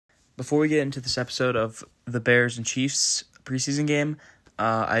Before we get into this episode of the Bears and Chiefs preseason game,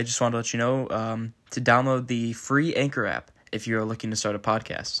 I just wanted to let you know to download the free Anchor app if you're looking to start a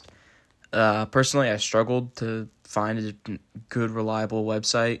podcast. Personally, I struggled to find a good, reliable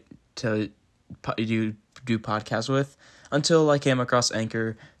website to do podcasts with until I came across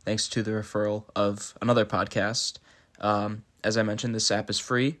Anchor thanks to the referral of another podcast. As I mentioned, this app is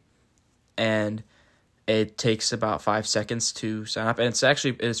free, and it takes about 5 seconds to sign up, and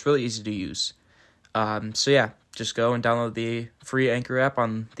it's really easy to use. Just go and download the free Anchor app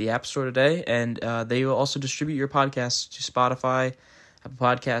on the App Store today, and they will also distribute your podcasts to Spotify, Apple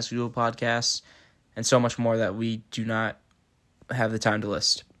Podcasts, Google Podcasts, and so much more that we do not have the time to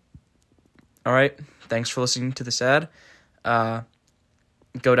list. All right, thanks for listening to this ad. Go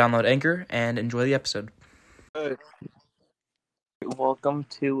download Anchor and enjoy the episode. Welcome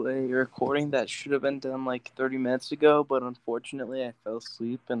to a recording that should have been done like 30 minutes ago, but unfortunately I fell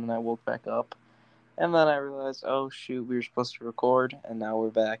asleep and then I woke back up. And then I realized, oh shoot, we were supposed to record, and now we're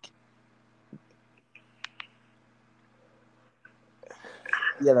back.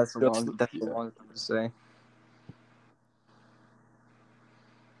 Yeah, that's the long thing to say.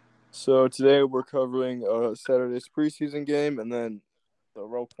 So today we're covering Saturday's preseason game, and then the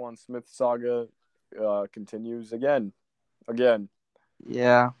Roquan Smith saga continues again.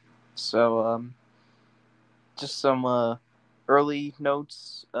 Yeah. So just some early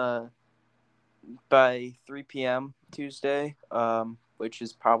notes. By 3 p.m. Tuesday, which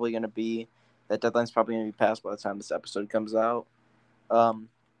is probably going to be, that deadline's probably going to be passed by the time this episode comes out.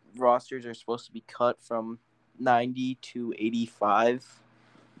 Rosters are supposed to be cut from 90 to 85.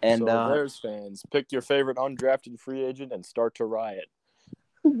 And so Bears fans, pick your favorite undrafted free agent and start to riot.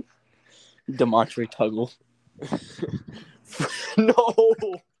 DeMontre Tuggle. No!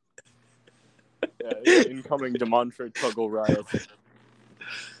 Yeah, incoming DeMontre Tuggle riot.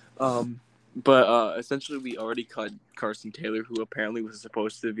 But essentially, we already cut Carson Taylor, who apparently was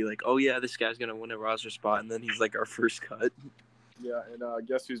supposed to be like, oh yeah, this guy's gonna win a roster spot, and then he's like our first cut. Yeah, and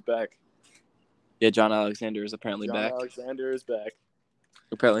guess who's back? Yeah, John Alexander is apparently back. John Alexander is back.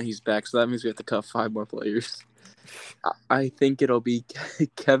 Apparently he's back, so that means we have to cut 5 more players. I think it'll be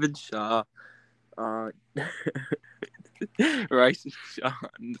Kevin Shaw, Rice and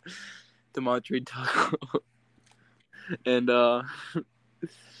Sean, DeMontre Tuggle, and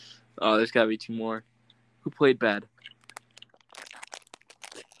there's gotta be 2 more. Who played bad?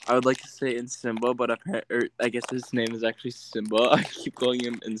 I would like to say in Simba, but I guess his name is actually Simba. I keep calling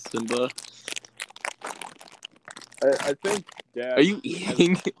him in Simba. I think Dad. Are you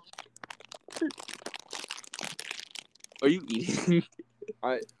eating? Are you eating?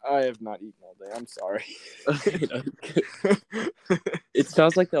 I have not eaten all day. I'm sorry. It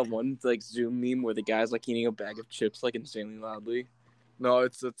sounds like that one like Zoom meme where the guy's like eating a bag of chips like insanely loudly. No,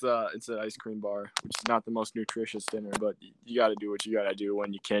 it's an ice cream bar, which is not the most nutritious dinner, but you got to do what you got to do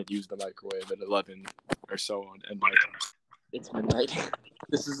when you can't use the microwave at 11 or so at night. It's midnight.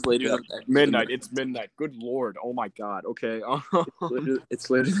 This is later than midnight. It's midnight. Good Lord. Oh, my God. Okay. It's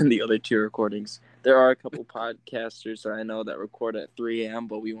later than the other 2 recordings. There are a couple podcasters that I know that record at 3 a.m.,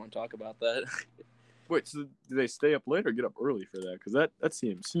 but we won't talk about that. Wait, so do they stay up late or get up early for that? Because that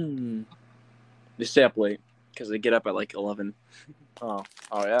seems... They stay up late because they get up at like 11. Oh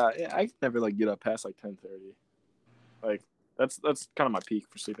yeah. I can never get up past 10:30. That's kind of my peak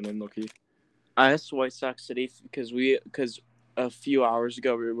for sleeping in, low key. I asked White Sox City because a few hours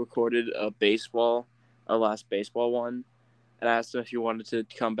ago we recorded our last baseball one, and I asked him if he wanted to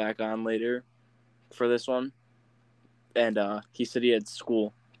come back on later for this one, and he said he had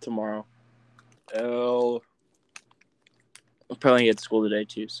school tomorrow. Apparently he had school today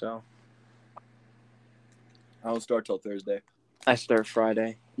too, so I don't start till Thursday. I start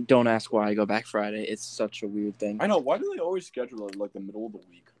Friday. Don't ask why I go back Friday. It's such a weird thing. I know. Why do they always schedule it the middle of the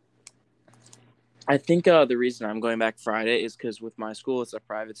week? I think the reason I'm going back Friday is because with my school, it's a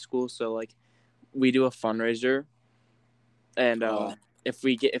private school, so we do a fundraiser, and if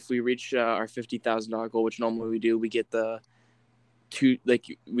we reach our $50,000 goal, which normally we do, we get the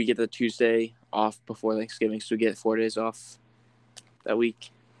Tuesday off before Thanksgiving, so we get 4 days off that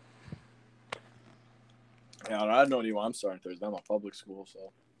week. Yeah, I don't even. I'm starting Thursday. I'm a public school,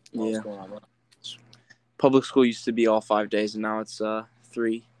 so what's going on there? Public school used to be all 5 days, and now it's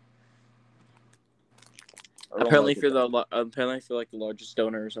 3. Apparently, if you're the largest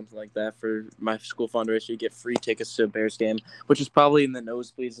donor or something like that for my school fundraiser, you get free tickets to a Bears game, which is probably in the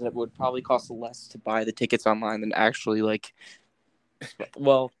nosebleeds, and it would probably cost less to buy the tickets online than actually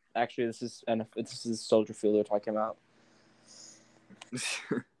Well, actually, this is Soldier Field we're talking about.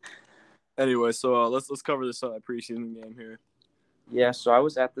 Anyway, so let's cover this preseason game here. Yeah, so I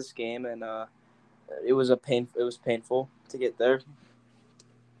was at this game, and it was painful to get there.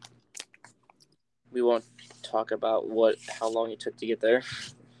 We won't talk about how long it took to get there,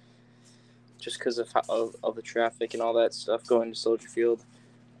 just because of the traffic and all that stuff going to Soldier Field.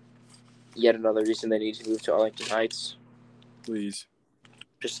 Yet another reason they need to move to Arlington Heights. Please.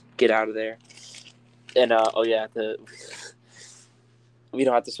 Just get out of there. And we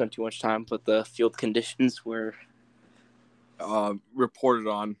don't have to spend too much time, but the field conditions were reported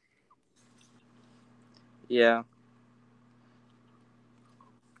on. Yeah.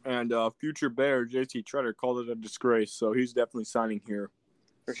 And future Bear JT Treader called it a disgrace, so he's definitely signing here.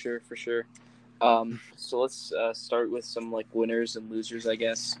 For sure. So let's start with some winners and losers, I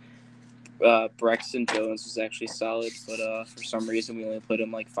guess. Braxton Jones was actually solid, but for some reason we only put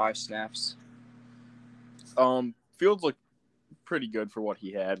him 5 snaps. Fields looked pretty good for what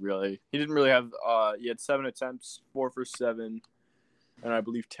he had, really. He didn't really have he had 7 attempts, 4 for 7, and I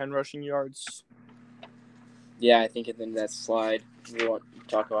believe 10 rushing yards. Yeah, I think in that slide we won't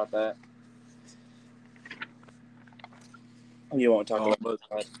talk about that. You won't talk about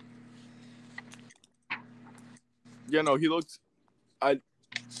that. Yeah, no, he looked.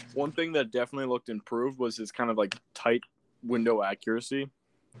 One thing that definitely looked improved was his kind of tight window accuracy.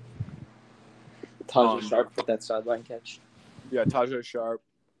 Tajay Sharp with that sideline catch. Yeah, Tajay Sharp.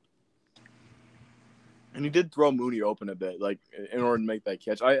 And he did throw Mooney open a bit, in order to make that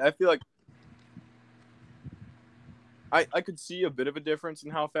catch. I feel like I could see a bit of a difference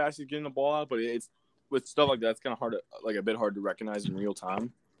in how fast he's getting the ball out, but it's with stuff like that, it's kind of hard to a bit hard to recognize in real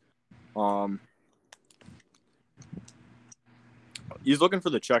time. He's looking for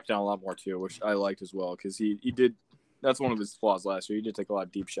the check down a lot more too, which I liked as well, because he did. That's one of his flaws last year. He did take a lot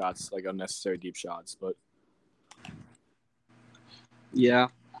of deep shots, unnecessary deep shots, but yeah.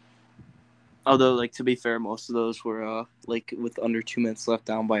 Although, to be fair, most of those were with under 2 minutes left,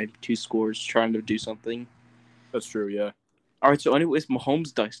 down by 2 scores, trying to do something. That's true, yeah. All right, so anyways,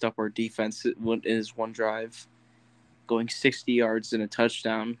 Mahomes diced up our defense in his one drive, going 60 yards and a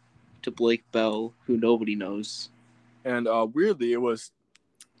touchdown to Blake Bell, who nobody knows. And weirdly, it was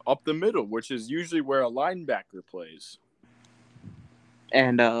up the middle, which is usually where a linebacker plays.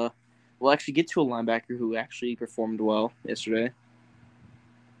 And we'll actually get to a linebacker who actually performed well yesterday.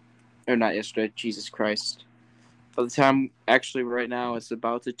 Or not yesterday, Jesus Christ. By the time, actually right now, it's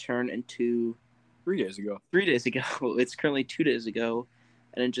about to turn into 3 days ago. 3 days ago. It's currently 2 days ago.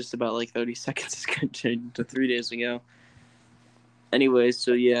 And in just about 30 seconds, it's going to turn into 3 days ago. Anyways,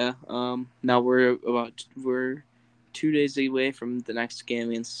 so yeah. Now we're 2 days away from the next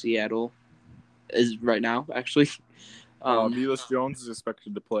game in Seattle. Is right now, actually. Milas Jones is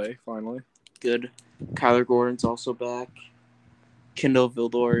expected to play, finally. Good. Kyler Gordon's also back. Kendall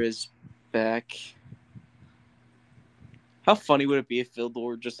Vildor is back. How funny would it be if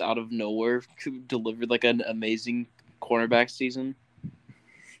Vildor just out of nowhere delivered an amazing cornerback season?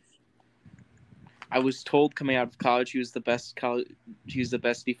 I was told coming out of college he was the best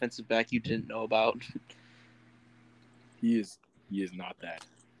defensive back you didn't know about. He is not that.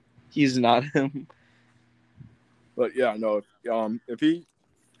 He's not him. But yeah, no. If he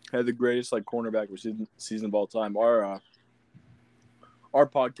had the greatest cornerback season of all time, our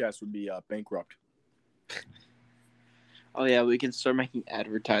podcast would be bankrupt. Oh yeah, we can start making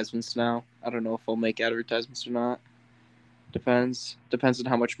advertisements now. I don't know if I'll make advertisements or not. Depends on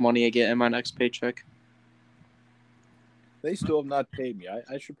how much money I get in my next paycheck. They still have not paid me.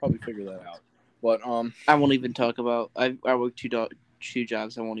 I should probably figure that out. But I won't even talk about. I work two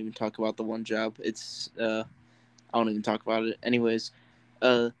jobs. I won't even talk about the one job. I won't even talk about it. Anyways,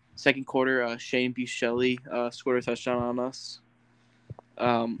 second quarter, Shane Buechele scored a touchdown on us.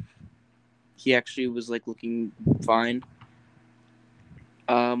 He actually was looking fine.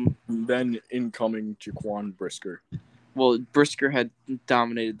 Then incoming Jaquan Brisker. Well, Brisker had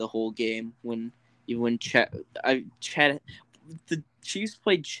dominated the whole game when the Chiefs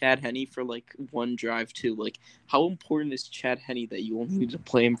played Chad Henne for one drive too. How important is Chad Henne that you only need to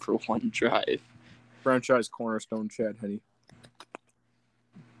play him for one drive? Franchise cornerstone Chad Henne.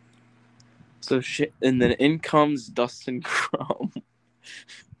 So and then in comes Dustin Crum.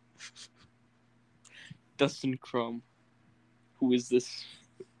 Dustin Crum. Who is this?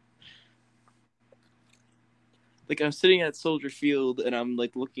 I'm sitting at Soldier Field and I'm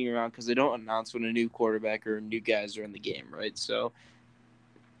looking around because they don't announce when a new quarterback or new guys are in the game, right? So,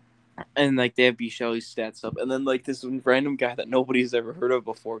 and they have Buechele's stats up, and then this random guy that nobody's ever heard of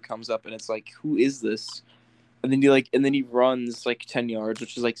before comes up, and it's who is this? And then he runs 10 yards,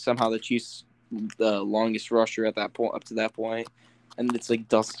 which is somehow the Chiefs' longest rusher at that point up to that point, and it's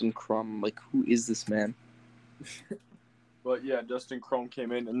Dustin Crum. Who is this man? But yeah, Dustin Crone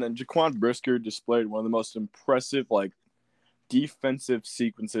came in, and then Jaquan Brisker displayed one of the most impressive defensive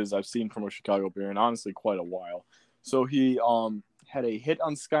sequences I've seen from a Chicago Bear in honestly quite a while. So he had a hit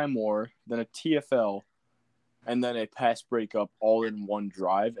on Sky Moore, then a TFL, and then a pass breakup all in one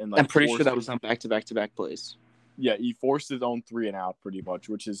drive. And I'm pretty sure that was on back-to-back plays. Yeah, he forced his own 3 and out pretty much,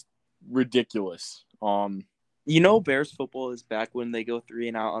 which is ridiculous. Bears football is back when they go 3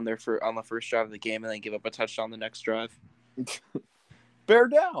 and out on the first drive of the game and then give up a touchdown the next drive. Bear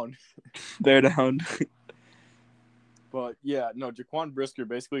down. Bear down. But yeah, no, Jaquan Brisker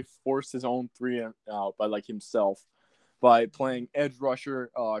basically forced his own 3 and out by himself by playing edge rusher,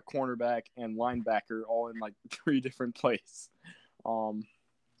 cornerback, and linebacker all in 3 different plays.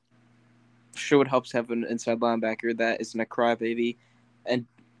 Sure would help to have an inside linebacker that isn't a crybaby. And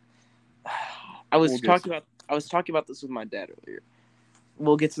I was talking about this with my dad earlier.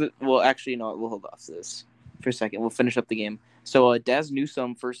 We'll get to we'll hold off to this for a second. We'll finish up the game. So Daz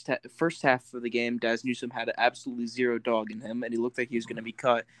Newsome, first half of the game, Daz Newsome had absolutely zero dog in him, and he looked like he was going to be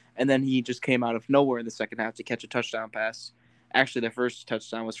cut. And then he just came out of nowhere in the second half to catch a touchdown pass. Actually, the first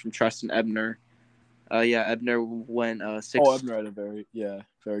touchdown was from Treston Ebner. Ebner went 6. Ebner had a very good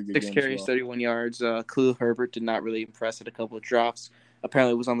 6 game. 6 carries, 31 yards. Khalil Herbert did not really impress at a couple of drops.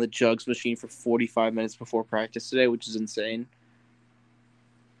 Apparently, was on the jugs machine for 45 minutes before practice today, which is insane.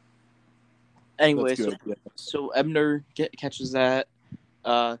 Anyway, so Ebner catches that.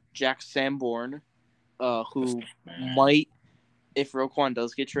 Jack Sanborn, who might, if Roquan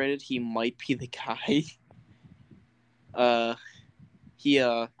does get traded, he might be the guy.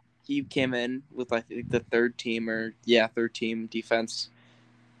 He came in with the third team defense.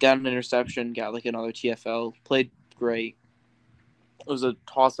 Got an interception, got another TFL, played great. It was a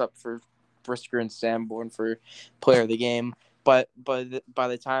toss-up for Brisker and Sanborn for player of the game. But by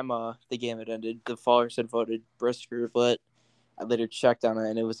the time the game had ended, the followers had voted Brisker, but I later checked on it,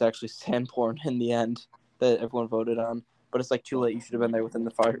 and it was actually Sanborn in the end that everyone voted on. But it's too late. You should have been there within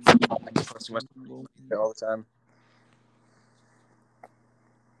the fire. All the time.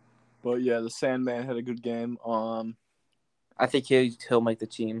 But yeah, the Sandman had a good game. I think he'll make the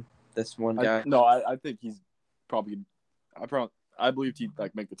team. This one guy. I think he's probably. I believed he'd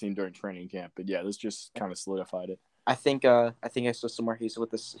make the team during training camp, but yeah, this just kind of solidified it. I think I saw somewhere he was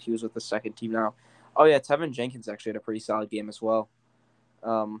with the second team now. Oh yeah, Tevin Jenkins actually had a pretty solid game as well.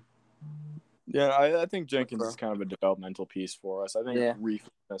 Yeah, I think Jenkins is kind of a developmental piece for us. I think Reef is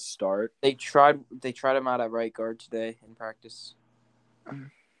going to start. They tried him out at right guard today in practice.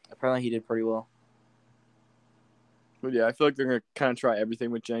 Apparently he did pretty well. But yeah, I feel like they're going to kind of try everything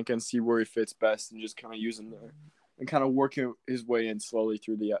with Jenkins, see where he fits best, and just kind of use him there. And kind of working his way in slowly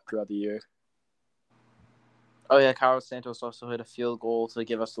throughout the year. Oh yeah, Carlos Santos also hit a field goal to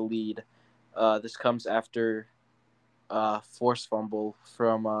give us the lead. This comes after forced fumble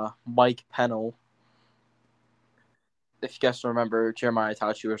from Mike Pennell. If you guys remember, Jeremiah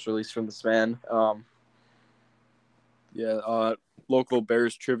Tachi was released from this man. Local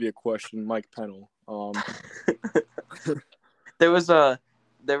Bears trivia question, Mike Pennell. There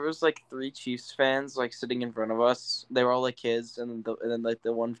was 3 Chiefs fans sitting in front of us. They were all kids, and then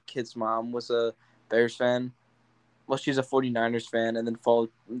the one kid's mom was a Bears fan. Well, she's a 49ers fan, and then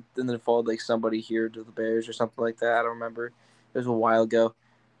followed somebody here to the Bears or something like that. I don't remember. It was a while ago.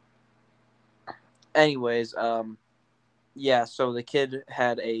 Anyways, so the kid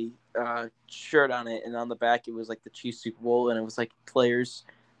had a shirt on it, and on the back it was the Chiefs Super Bowl, and it was players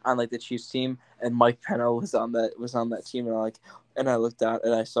on the Chiefs team, and Mike Pennell was on that team, and I looked out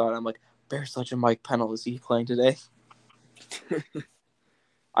and I saw it. I'm like, Bears legend Mike Pennell, is he playing today?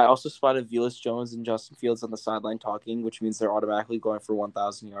 I also spotted Velus Jones and Justin Fields on the sideline talking, which means they're automatically going for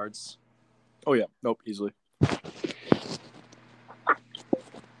 1,000 yards. Oh yeah, nope, easily.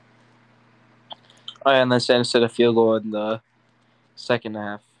 And then Sanders hit a field goal in the second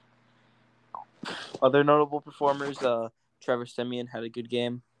half. Other notable performers, Trevor Siemian had a good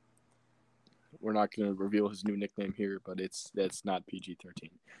game. We're not going to reveal his new nickname here, but that's not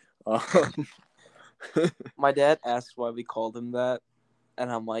PG-13. My dad asked why we called him that,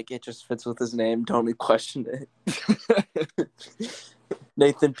 and I'm like, it just fits with his name. Don't even question it.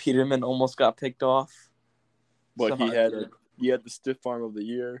 Nathan Peterman almost got picked off. But he had the stiff arm of the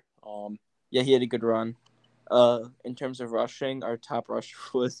year. Yeah, he had a good run. In terms of rushing, our top rusher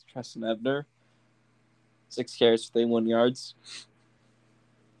was Treston Ebner. 6 carries for 31 yards.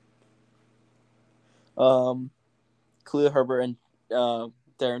 Khalil Herbert and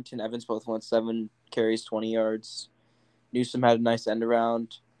Darrington Evans both went 7 carries, 20 yards. Newsome had a nice end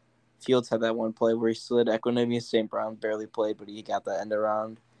around. Fields had that one play where he slid. Equanimous St. Brown barely played, but he got that end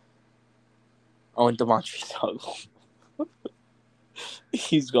around. Oh, and Demontre Tuggle.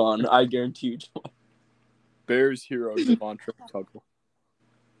 He's gone. I guarantee you. Bears hero Devontae Tuggle.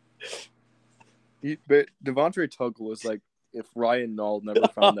 Devontae Tuggle is like if Ryan Nall never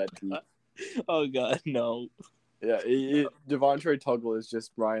found that deep. Oh God, no. Yeah, Devontae Tuggle is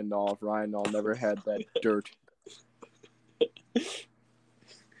just Ryan Nall. If Ryan Nall never had that dirt.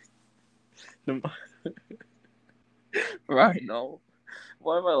 Right, no.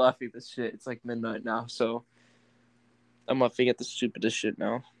 Why am I laughing at this shit? It's like midnight now, so I'm laughing at the stupidest shit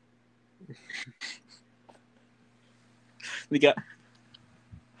now. We got.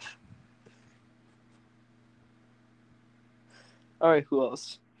 All right, who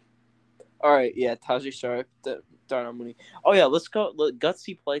else? All right, yeah, Tajay Sharp, Saint Omni. Oh yeah, let's go.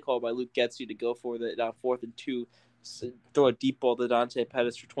 Gutsy play call by Luke Getsy to go for the 4th and 2. Throw a deep ball to Dante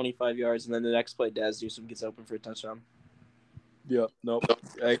Pettis for 25 yards, and then the next play, Daz Newsome gets open for a touchdown. Yeah, nope.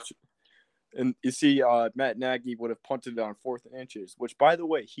 Actually, and you see, Matt Nagy would have punted it on 4th and inches, which, by the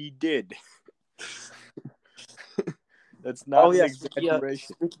way, he did. That's not an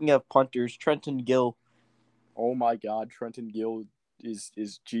exaggeration. Speaking of punters, Trenton Gill. Oh my God, Trenton Gill is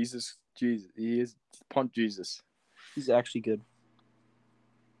Jesus. Jesus, he is punt Jesus. He's actually good.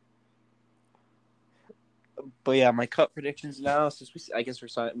 But yeah, my cut predictions now. Since we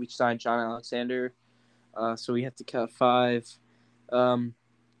signed John Alexander, so we have to cut 5. I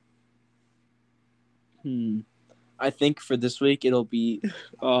think for this week it'll be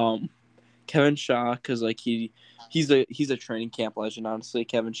Kevin Shaw because like he's a training camp legend. Honestly,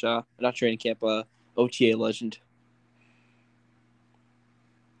 Kevin Shaw, not training camp, OTA legend.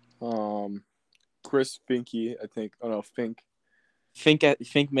 Chris Finke, I think. Oh no, Fink. Fink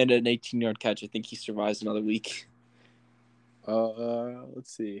made an 18-yard catch. I think he survives another week.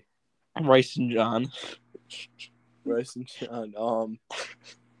 Let's see. Rice and John.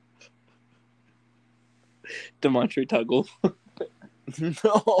 Demontre Tuggle.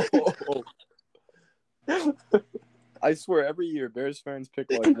 No. I swear, every year Bears fans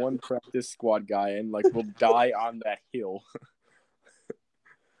pick like one practice squad guy and like will die on that hill.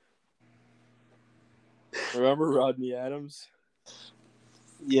 Remember Rodney Adams?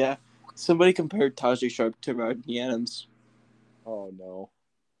 Yeah. Somebody compared Tajay Sharp to Rodney Adams. Oh no.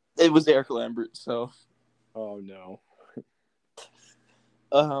 It was Eric Lambert, so. Oh no.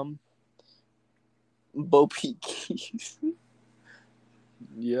 Bo Peep.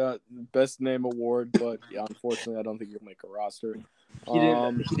 Yeah, best name award, but yeah, unfortunately, I don't think he'll make a roster. He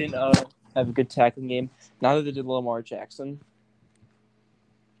didn't have a good tackling game. Neither did Lamar Jackson.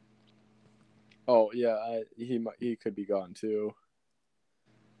 Oh yeah, he could be gone too.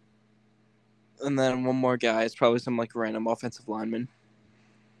 And then one more guy. It's probably some like random offensive lineman.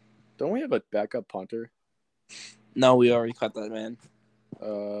 Don't we have a backup punter? No, we already cut that man.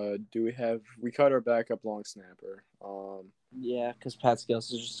 We cut our backup long snapper. Yeah, because Pat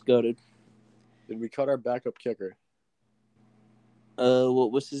Scales is just goated. Did we cut our backup kicker?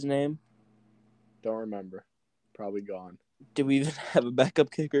 What was his name? Don't remember. Probably gone. Did we even have a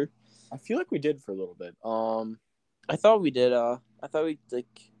backup kicker? I feel like we did for a little bit. I thought we did. I thought we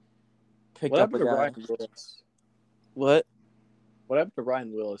like picked up a guy. Ryan Willis? What? What happened to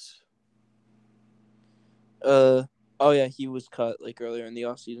Ryan Willis? Oh yeah, he was cut like earlier in the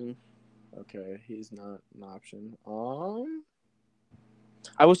offseason. Okay, he's not an option.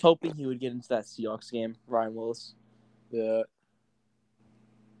 I was hoping he would get into that Seahawks game, Ryan Willis. Yeah.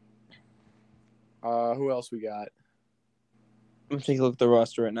 Who else we got? I'm taking a look at the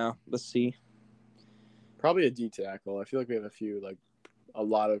roster right now. Let's see. Probably a D tackle. I feel like we have a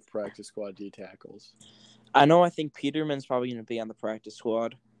lot of practice squad D tackles. I know. I think Peterman's probably going to be on the practice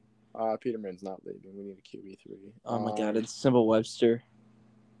squad. Peterman's not leaving. We need a QB3. Oh my God, it's Sybil Webster.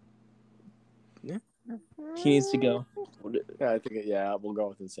 Yeah. He needs to go. Yeah, I think. Yeah, we'll go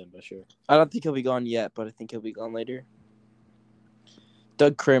with Nsimba, sure. I don't think he'll be gone yet, but I think he'll be gone later.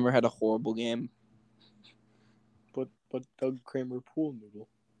 Doug Kramer had a horrible game. But Doug Kramer pool noodle.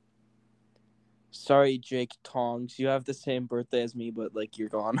 Sorry, Jake Tongs. You have the same birthday as me, but like you're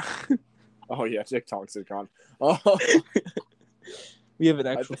gone. Oh yeah, Jake Tongs is gone. Oh. We have an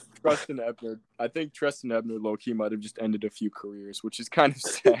actual. I think Treston Ebner low-key might have just ended a few careers, which is kind of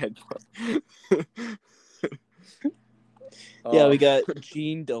sad. Yeah, we got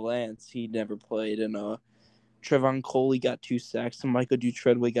Gene Delance. He never played, and Trevon Coley got 2 sacks, and Michael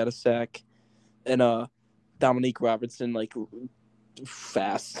Dutredway got a sack, and Dominique Robertson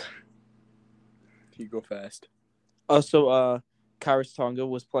fast. He go fast. Also, Kairos Tonga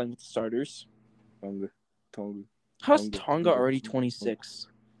was playing with the starters. Tonga. How's Tonga already 26?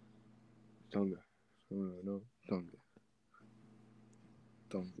 Tonga. No, Tonga.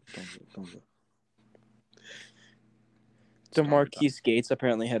 DeMarquise Gates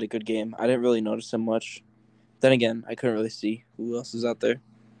apparently had a good game. I didn't really notice him much. Then again, I couldn't really see who else is out there.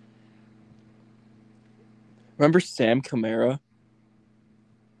 Remember Sam Kamara?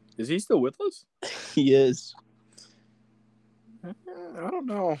 Is he still with us? He is. I don't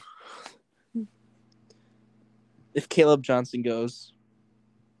know. If Caleb Johnson goes,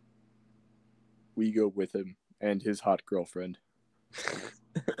 we go with him and his hot girlfriend.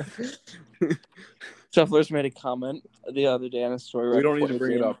 Shufflers made a comment the other day on a story. We don't need to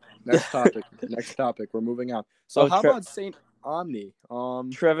bring it up. Next topic. Next topic. We're moving on. So how about Saint Omni?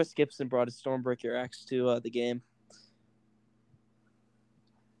 Travis Gibson brought his Stormbreaker axe to the game.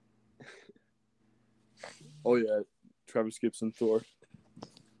 Oh yeah, Travis Gibson, Thor.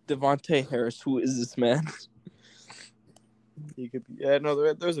 Devontae Harris, who is this man? He could be. Yeah,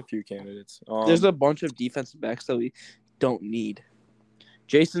 no, there's a few candidates. There's a bunch of defensive backs that we don't need.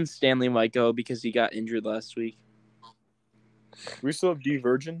 Jason Stanley might go because he got injured last week. We still have D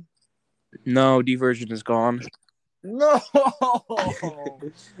Virgin. No, Diversion is gone. No.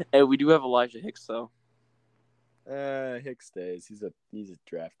 Hey, we do have Elijah Hicks though. Hicks stays. He's a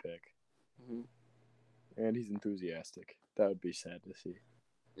draft pick, and he's enthusiastic. That would be sad to see.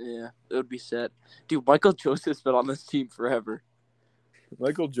 Yeah, it would be sad. Dude, Michael Joseph's been on this team forever.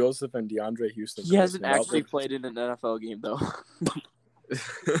 Michael Joseph and DeAndre Houston. He hasn't actually played in an NFL game though.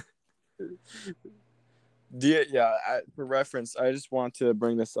 For reference, I just want to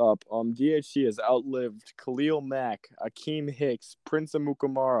bring this up. DHC has outlived Khalil Mack, Akeem Hicks, Prince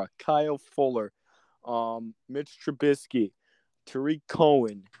Amukamara, Kyle Fuller, Mitch Trubisky, Tariq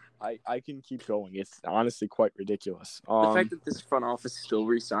Cohen. I can keep going. It's honestly quite ridiculous. The fact that this front office still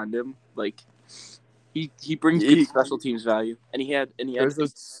re-signed him, like he brings good special teams value, and he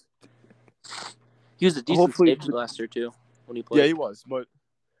was a decent safety last year too when he played. Yeah, he was, but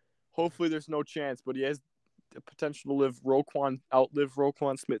hopefully there's no chance. But he has the potential to outlive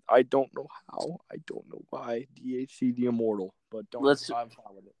Roquan Smith. I don't know how. I don't know why. DHC the immortal, but I'm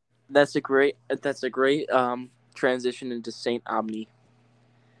fine with it. That's a great transition into Saint Omni.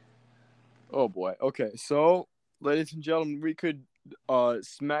 Oh boy. Okay, so ladies and gentlemen, we could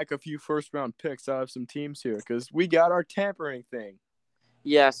smack a few first round picks out of some teams here because we got our tampering thing.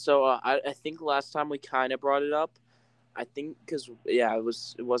 Yeah. So I think last time we kind of brought it up. I think because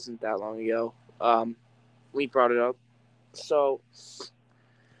it wasn't that long ago. We brought it up. So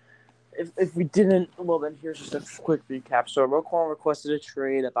if we didn't, well then here's just a quick recap. So Roquan requested a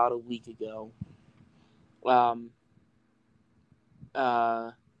trade about a week ago.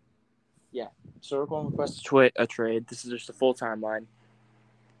 So Roquan requested a trade. This is just a full timeline.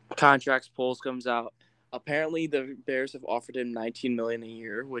 Contracts polls comes out. Apparently, the Bears have offered him $19 million a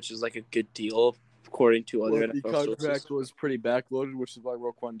year, which is like a good deal according to other NFL sources. The contract was pretty backloaded, which is why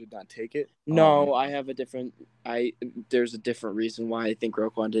Roquan did not take it. No, there's a different reason why I think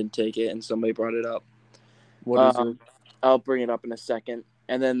Roquan didn't take it, and somebody brought it up. What is it? I'll bring it up in a second,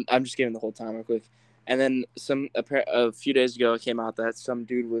 and then I'm just giving the whole time real quick. And then a few days ago, it came out that some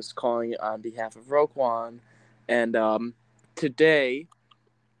dude was calling on behalf of Roquan, and today,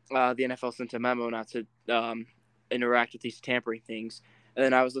 the NFL sent a memo not to interact with these tampering things. And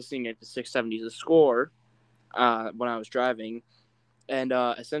then I was listening at the 670 The Score when I was driving, and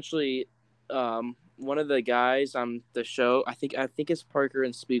essentially, one of the guys on the show, I think it's Parker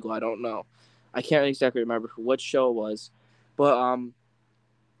and Spiegel. I don't know. I can't exactly remember what show it was, but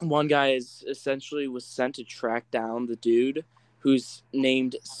one guy was sent to track down the dude who's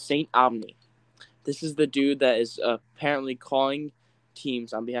named Saint Omni. This is the dude that is apparently calling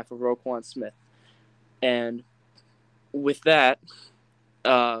teams on behalf of Roquan Smith. And with that,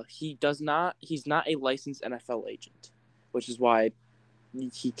 he's not a licensed NFL agent, which is why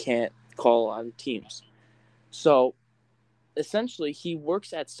he can't call on teams. So essentially he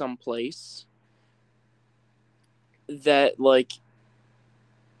works at some place that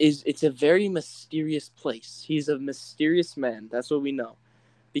it's a very mysterious place. He's a mysterious man. That's what we know.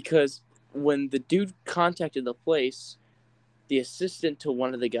 Because when the dude contacted the place, the assistant to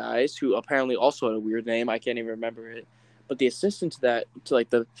one of the guys, who apparently also had a weird name, I can't even remember it, but the assistant to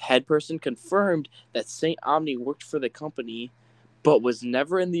the head person confirmed that Saint Omni worked for the company, but was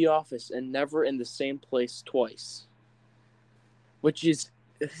never in the office and never in the same place twice. Which is,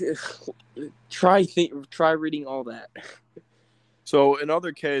 try reading all that. So, in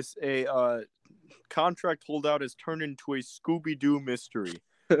other case, a contract holdout has turned into a Scooby-Doo mystery.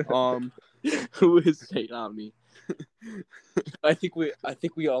 Who is Saint Omni? I think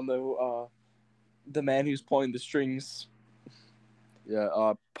we all know the man who's pulling the strings.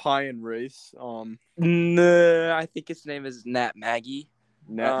 Yeah, Pie and Race. No, I think his name is Nat Maggie.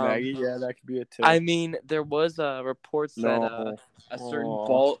 Nagy, yeah, that could be a tip. I mean, there was reports that a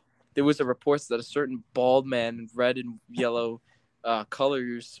certain bald man in red and yellow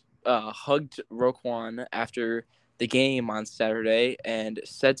colors hugged Roquan after the game on Saturday and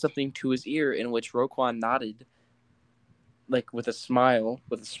said something to his ear in which Roquan nodded, like with a smile,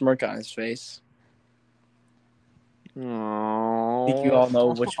 with a smirk on his face. I think you all know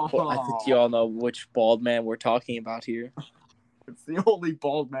which bald man we're talking about here. It's the only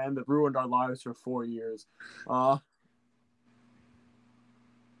bald man that ruined our lives for 4 years.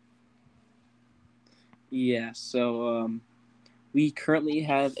 Yeah, so we currently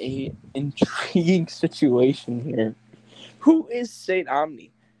have a intriguing situation here. Who is Saint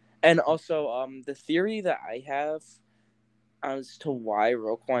Omni? And also, the theory that I have as to why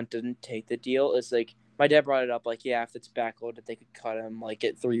Roquan didn't take the deal is like my dad brought it up. Like, yeah, if it's backloaded, they could cut him like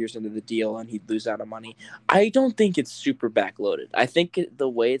at 3 years into the deal, and he'd lose out on money. I don't think it's super backloaded. I think the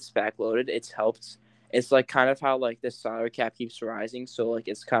way it's backloaded, it's helped. It's like kind of how like the salary cap keeps rising, so like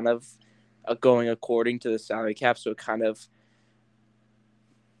it's kind of going according to the salary cap, so it kind of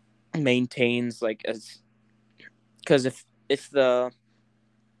maintains like as because if the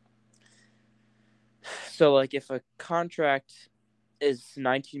so like if a contract is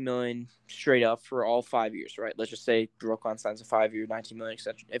 $19 million straight up for all 5 years, right? Let's just say Roquan signs a 5-year, $19 million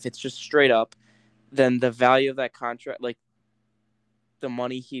extension. If it's just straight up, then the value of that contract, like the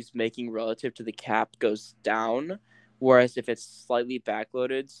money he's making relative to the cap, goes down. Whereas if it's slightly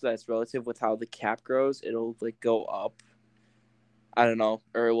backloaded, so that's relative with how the cap grows, it'll like go up. I don't know,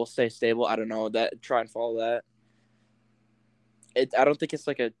 or it will stay stable. I don't know. Try and follow that. I don't think it's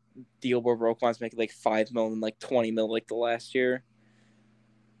like a deal where Roquan's making like $5 million, like $20 million, like the last year,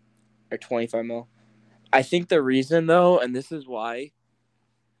 or $25 million. I think the reason though, and this is why,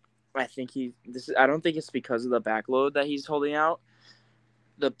 I don't think it's because of the backload that he's holding out.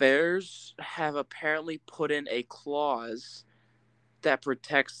 The Bears have apparently put in a clause that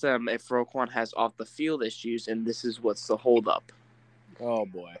protects them if Roquan has off the field issues, and this is what's the holdup. Oh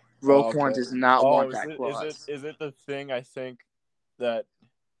boy, Roquan does not want that clause. Is it the thing I think that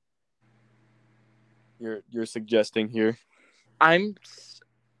you're suggesting here?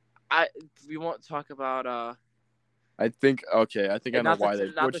 We won't talk about I think I know why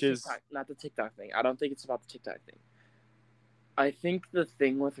not the TikTok thing. I don't think it's about the TikTok thing. I think the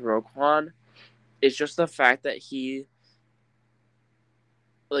thing with Roquan is just the fact that he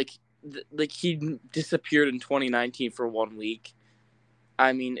he disappeared in 2019 for 1 week.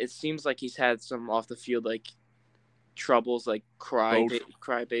 I mean, it seems like he's had some off the field like troubles, like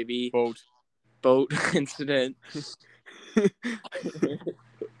crybaby boat incident.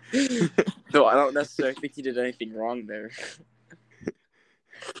 Though I don't necessarily think he did anything wrong there.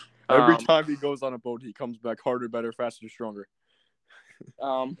 Every time he goes on a boat, he comes back harder, better, faster, stronger.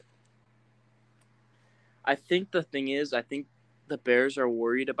 I think the thing is, I think the Bears are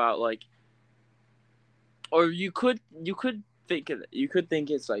worried about like, or you could think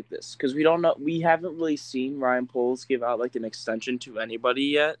it's like this because we don't know. We haven't really seen Ryan Poles give out like an extension to anybody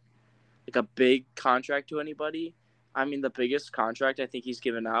yet, like a big contract to anybody. I mean, the biggest contract I think he's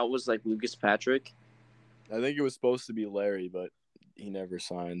given out was like Lucas Patrick. I think it was supposed to be Larry, but he never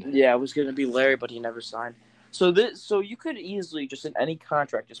signed. Yeah, it was going to be Larry, but he never signed. So you could easily just in any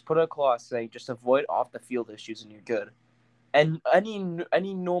contract just put a clause saying just avoid off the field issues and you're good. And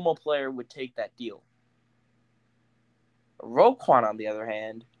any normal player would take that deal. Roquan, on the other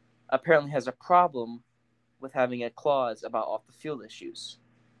hand, apparently has a problem with having a clause about off the field issues,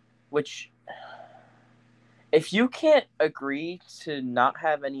 which if you can't agree to not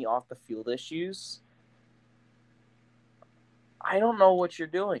have any off the field issues, I don't know what you're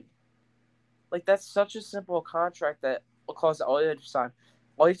doing. Like, that's such a simple contract that a clause that all you have to sign.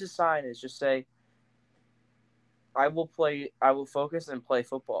 All you have to sign is just say, I will focus and play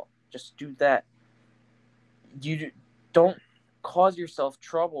football. Just do that. You don't cause yourself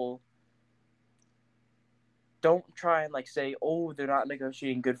trouble. Don't try and, like, say, oh, they're not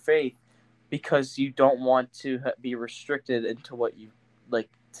negotiating good faith because you don't want to be restricted into what you, like,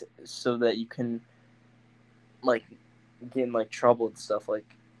 so that you can, like, get in, like, trouble and stuff. Like,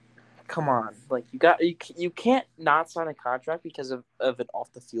 come on. Like, you can't not sign a contract because of an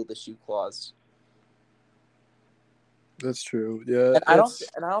off-the-field issue clause. That's true. Yeah. And I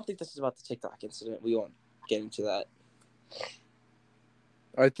don't think this is about the TikTok incident. We won't get into that.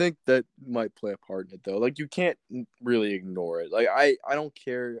 I think that might play a part in it, though. Like, you can't really ignore it. Like, I don't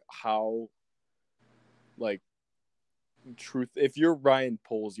care how, like, truth. If you're Ryan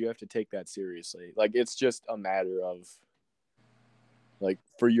Poles, you have to take that seriously. Like, it's just a matter of, like,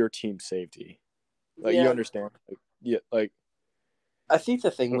 for your team's safety. Like, you understand? Like, yeah, like, I think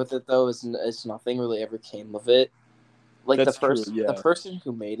the thing with it though is nothing really ever came of it. Like That's true, yeah. the person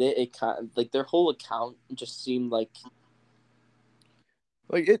who made it, it kind of, like their whole account just seemed like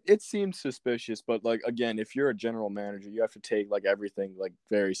it seems suspicious, but like again, if you're a general manager, you have to take like everything like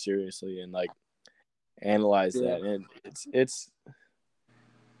very seriously and like analyze that. And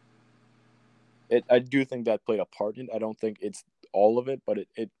I do think that played a part in it. I don't think it's all of it, but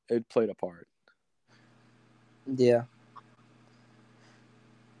it played a part. Yeah.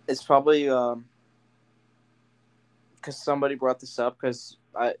 It's probably because somebody brought this up because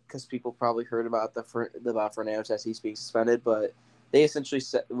people probably heard about about Fernandez as he's being suspended, but they essentially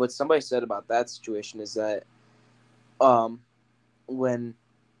said what somebody said about that situation is that when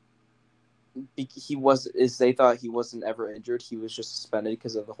they thought he wasn't ever injured, he was just suspended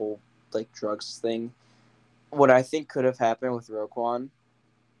because of the whole like drugs thing. What I think could have happened with Roquan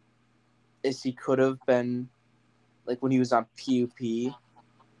is he could have been like when he was on PUP, he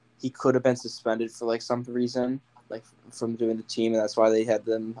could have been suspended for like some reason, like from doing the team, and that's why they had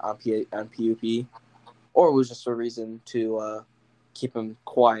them on PUP, or it was just a reason to keep him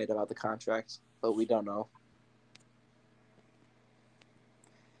quiet about the contract, but we don't know.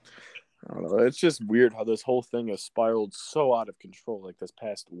 I don't know. It's just weird how this whole thing has spiraled so out of control like this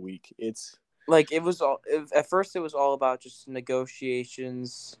past week. It's like it was all at first. It was all about just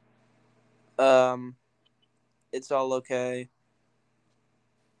negotiations. It's all okay.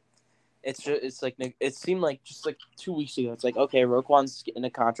 It's like it seemed like just like 2 weeks ago. It's like okay, Roquan's in a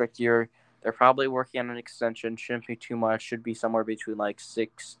contract year. They're probably working on an extension. Shouldn't be too much. Should be somewhere between like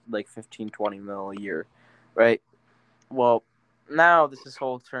 15, 20 mil a year, right? Well, now this is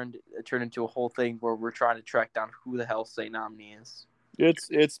turned into a whole thing where we're trying to track down who the hell Saint Omni is.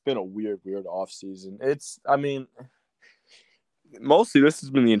 It's been a weird off season. I mean, mostly this has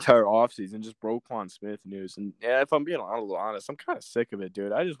been the entire offseason, just Roquan Smith news. And yeah, if I'm being a little honest, I'm kind of sick of it,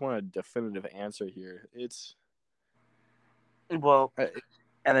 dude. I just want a definitive answer here.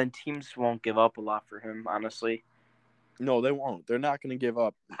 And then teams won't give up a lot for him, honestly. No, they won't. They're not going to give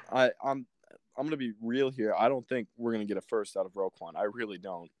up. I'm going to be real here. I don't think we're going to get a first out of Roquan. I really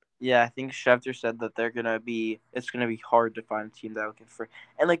don't. Yeah, I think Schefter said that it's going to be hard to find a team that will get for.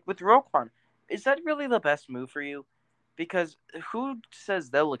 And like with Roquan, is that really the best move for you? Because who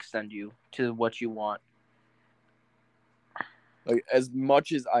says they'll extend you to what you want? Like, as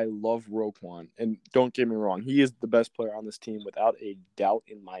much as I love Roquan, and don't get me wrong, he is the best player on this team without a doubt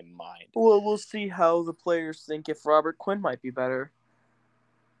in my mind. Well, we'll see how the players think if Robert Quinn might be better.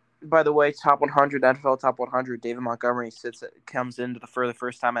 By the way, top 100, NFL top 100, David Montgomery comes into for the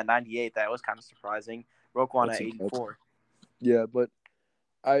first time at 98. That was kind of surprising. Roquan at 84. Yeah, but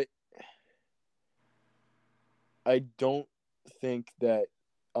I don't think that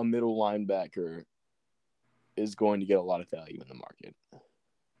a middle linebacker is going to get a lot of value in the market.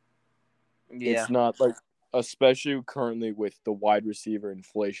 Yeah. It's not like, especially currently with the wide receiver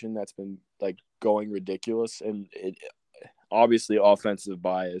inflation that's been like going ridiculous, and it obviously offensive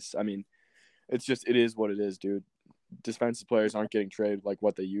bias. I mean, it is what it is, dude. Defensive players aren't getting traded like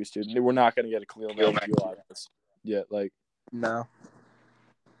what they used to. We're not going to get a Khalil Mack deal out of this yet. Like, no.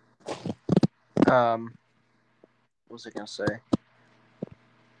 What was I going to say?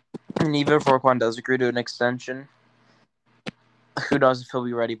 And even if Roquan does agree to an extension, who knows if he'll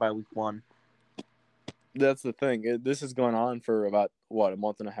be ready by week 1. That's the thing. This has gone on for about, a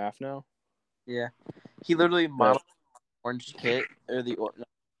month and a half now? Yeah. He literally modeled the orange kit, or the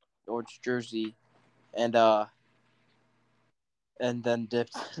orange jersey, and then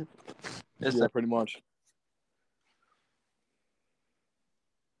dipped. Yeah, pretty much.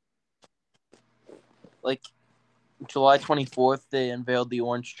 Like, July 24th, they unveiled the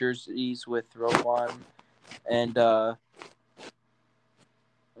orange jerseys with Roquan, and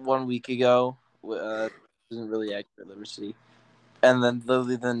 1 week ago, isn't really accurate literacy. And then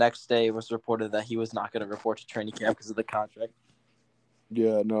literally the next day it was reported that he was not going to report to training camp because of the contract.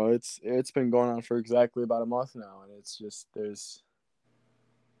 Yeah, no, it's been going on for exactly about a month now, and it's just been.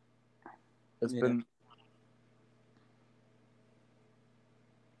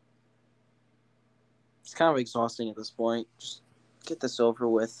 It's kind of exhausting at this point. Just get this over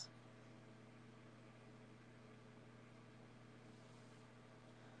with.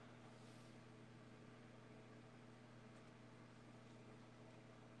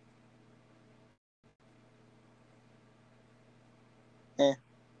 I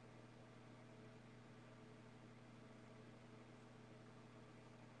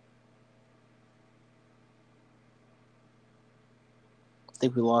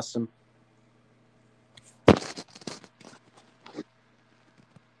think we lost him.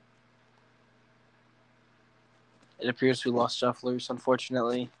 it appears we lost Shufflers,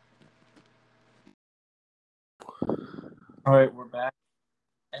 unfortunately. All right, we're back.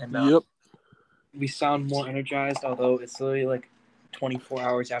 And Yep. we sound more energized, although it's literally like 24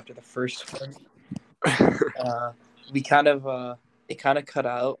 hours after the first one. We kind of it kind of cut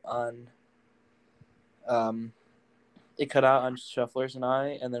out on Shufflers and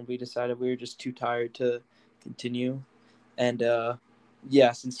I, and then we decided we were just too tired to continue. And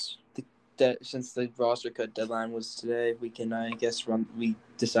since the roster cut deadline was today, we can we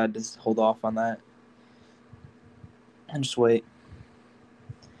decided to hold off on that and just wait.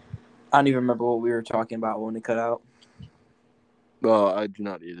 I don't even remember what we were talking about when it cut out. I do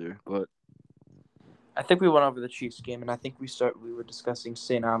not either, but I think we went over the Chiefs game, and I think we were discussing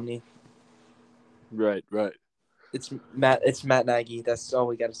Saint Omni. right. It's Matt Nagy. That's all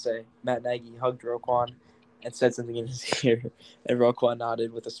we got to say. Matt Nagy hugged Roquan and said something in his ear, and Roquan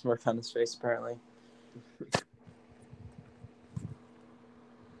nodded with a smirk on his face, apparently.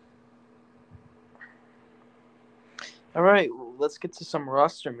 All right, let's get to some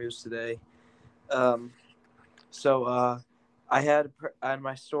roster moves today. I had on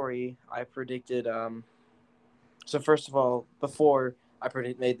my story, I predicted. So first of all, before I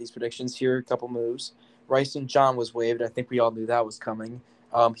made these predictions, here are a couple moves. Rice and John was waived. I think we all knew that was coming.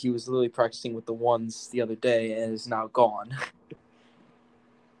 He was literally practicing with the ones the other day and is now gone.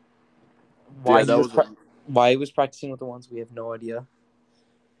 Why he was practicing with the ones, we have no idea.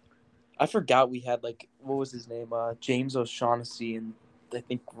 I forgot we had what was his name? James O'Shaughnessy and I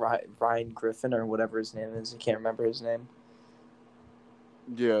think Ryan Griffin or whatever his name is. I can't remember his name.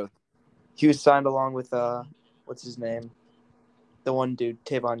 Yeah. He was signed along with what's his name? The one dude,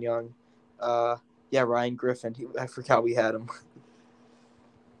 Tavon Young. Ryan Griffin. I forgot we had him.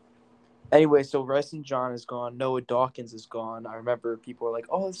 Anyway, so Rice and John is gone. Noah Dawkins is gone. I remember people were like,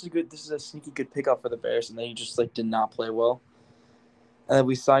 "Oh, this is good. This is a sneaky good pickup for the Bears," and then he just did not play well. And then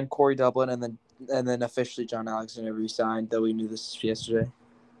we signed Corey Dublin, and then officially John Alexander re-signed. Though we knew this yesterday.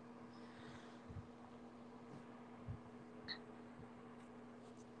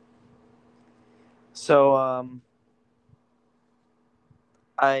 So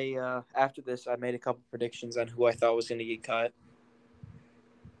after this, I made a couple predictions on who I thought was going to get cut.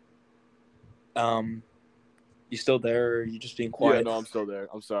 You still there, or are you just being quiet? Yeah, no, I'm still there.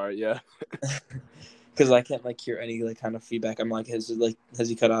 I'm sorry. Yeah. Because I can't hear any kind of feedback. I'm like, has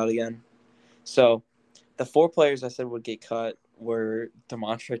he cut out again? So, the 4 players I said would get cut were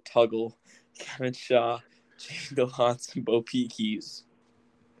Demontre Tuggle, Kevin Shaw, Jane DeLance, and Bo Peakeys.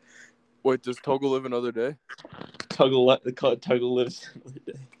 Wait, does Toggle live another day? Tuggle lives another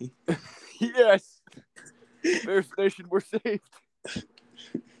day. Yes. Bears Nation, we're saved.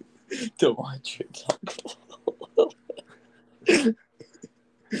 Demontre Tuggle.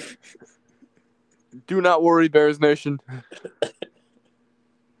 Do not worry, Bears Nation.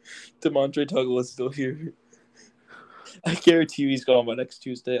 Demontre Tuggle is still here. I guarantee you he's gone by next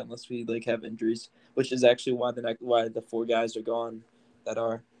Tuesday unless we have injuries, which is actually why the 4 guys are gone that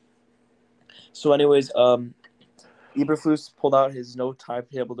are. So, anyways, Eberflus pulled out his no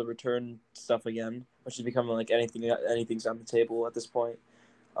timetable to return stuff again, which is becoming anything's on the table at this point.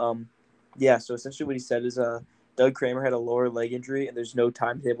 So essentially what he said is Doug Kramer had a lower leg injury and there's no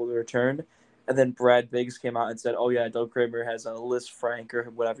timetable to return. And then Brad Biggs came out and said, "Oh yeah, Doug Kramer has a Liz Frank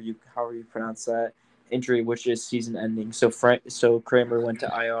or however you pronounce that injury, which is season ending." So Kramer went to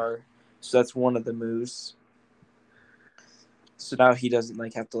IR. So that's one of the moves. So now he doesn't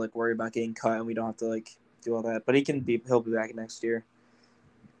have to worry about getting cut, and we don't have to do all that. But he'll be back next year.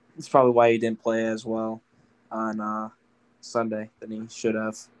 That's probably why he didn't play as well on Sunday than he should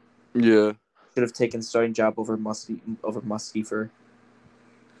have. Yeah. Should have taken starting job over Muskie for.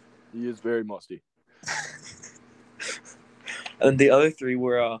 He is very musty. And the other 3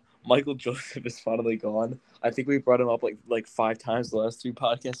 were Michael Joseph is finally gone. I think we brought him up like 5 times the last 3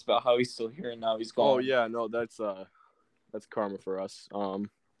 podcasts about how he's still here and now he's gone. Oh yeah, no, that's karma for us.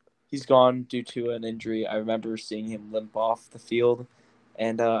 He's gone due to an injury. I remember seeing him limp off the field,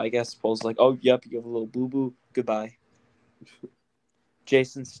 and I guess Paul's like, "Oh, yep, you have a little boo-boo. Goodbye."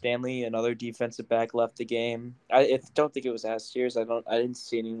 Jason Stanley, another defensive back, left the game. I don't think it was as serious. I didn't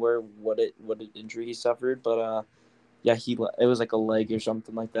see anywhere what injury he suffered, but it was like a leg or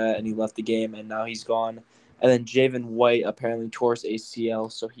something like that, and he left the game, and now he's gone. And then Javen White apparently tore his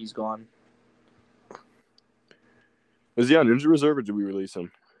ACL, so he's gone. Is he on injury reserve or did we release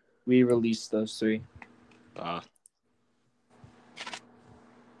him? We released those 3. Ah.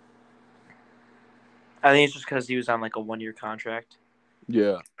 I think it's just because he was on a 1-year contract.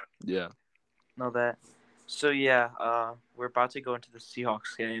 Yeah. Know that. So we're about to go into the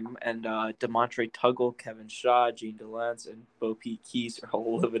Seahawks game, and Demontre Tuggle, Kevin Shaw, Gene Delance, and Bo Pete Keys are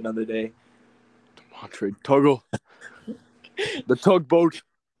all live another day. Demontre Tuggle. The tugboat.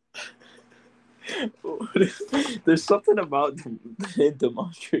 There's something about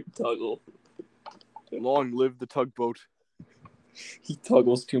Demontre Tuggle. Long live the tugboat. He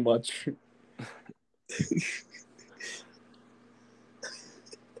tuggles too much.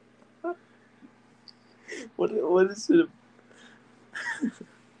 What is it? And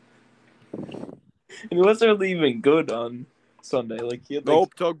he wasn't really even good on Sunday. Like he had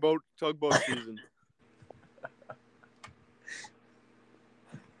tugboat season.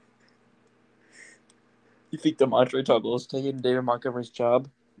 You think Demontre Tuggle is taking David Montgomery's job?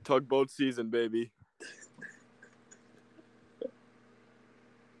 Tugboat season, baby.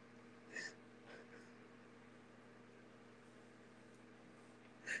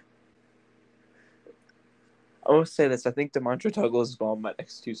 I will say this. I think Demontre Tuggle is gone by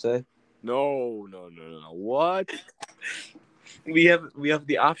next Tuesday. No. What? We have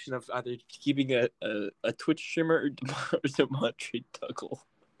the option of either keeping a Twitch streamer or Demontre Tuggle.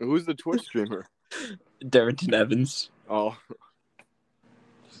 Who's the Twitch streamer? Darrington Evans. Oh.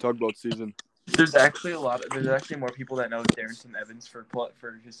 Tugboat season. There's actually more people that know Darrington Evans for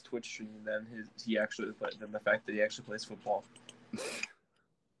his Twitch stream than the fact that he actually plays football.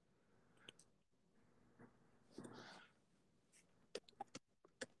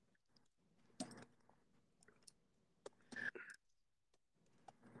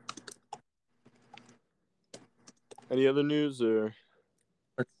 Any other news or?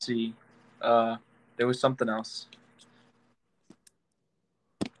 Let's see. There was something else.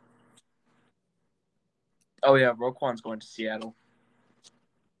 Oh yeah, Roquan's going to Seattle.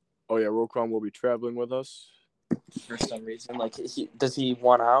 Oh yeah, Roquan will be traveling with us for some reason. Like, does he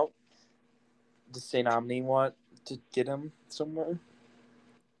want out? Does Saint Omni want to get him somewhere?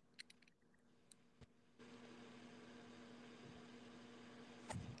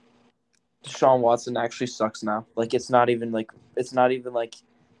 Deshaun Watson actually sucks now. Like, it's not even like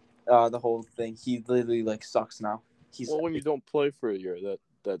the whole thing. He literally like sucks now. When you don't play for a year,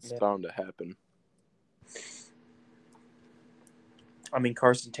 that's bound to happen. I mean,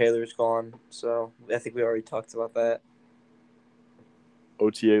 Carson Taylor's gone, so I think we already talked about that.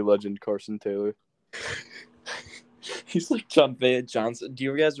 OTA legend Carson Taylor. He's like John Vaya Johnson. Do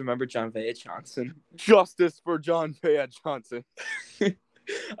you guys remember John Vaya Johnson? Justice for John Vaya Johnson.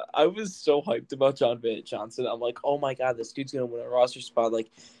 I was so hyped about John Vaya Johnson. I'm like, oh my god, this dude's gonna win a roster spot.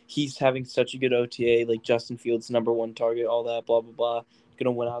 Like, he's having such a good OTA. Like, Justin Fields' #1 target, all that, blah blah blah.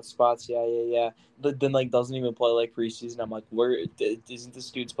 Gonna win out spots, yeah. But then like doesn't even play like preseason. I'm like, where isn't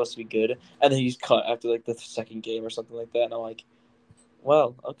this dude supposed to be good? And then he's cut after like the second game or something like that. And I'm like,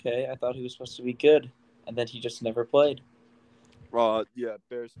 well, okay, I thought he was supposed to be good, and then he just never played. Yeah,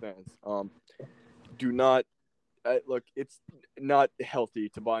 Bears fans, do not look. It's not healthy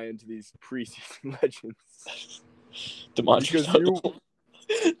to buy into these preseason legends. Demontre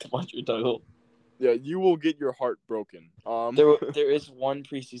Tuggle. Yeah, you will get your heart broken. There is one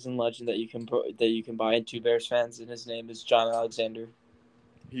preseason legend that you can buy into, Bears fans, and his name is John Alexander.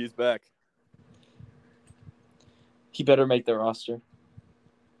 He's back. He better make the roster.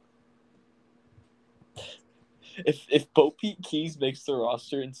 If Bo Pete Keys makes the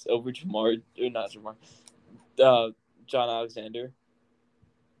roster and over John Alexander.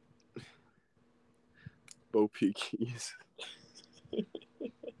 Bo Pete Keys.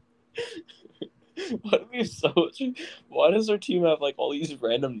 Why does our team have like all these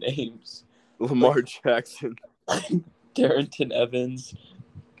random names? Lamar Jackson, Darrington Evans,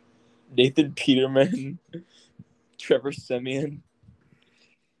 Nathan Peterman, Trevor Siemian.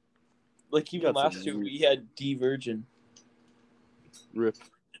 Like, even last year we had D Virgin. Rip.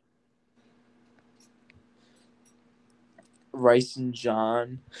 Rice and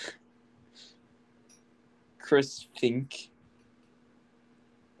John. Chris Fink.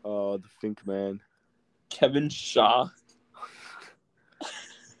 The Fink man. Kevin Shaw.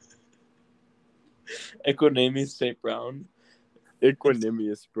 Equanimous St. Brown.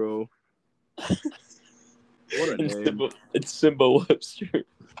 Equanimous, bro. What a name. It's Simba Webster.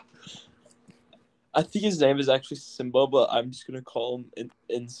 I think his name is actually Simba, but I'm just going to call him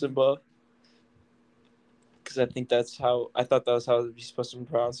in Simba. Because I think I thought that was how you're supposed to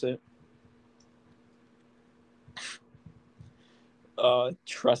pronounce it.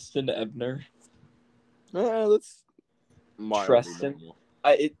 Tristan Ebner. That's Tristan.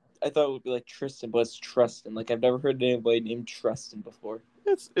 I thought it would be like Tristan, but it's Tristan. Like, I've never heard anybody named Tristan before.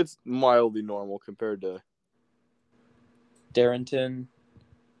 It's mildly normal compared to Darrington.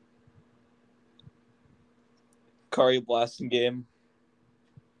 Kari Blasting game.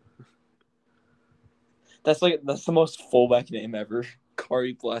 That's the most fullback name ever.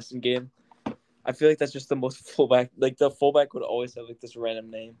 Kari Blasting game. I feel like that's just the most fullback. Like the fullback would always have like this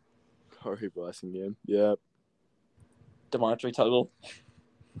random name. Kari Blasting game. Yeah. Demontre Tuggle.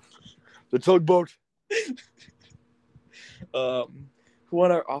 The tugboat. Who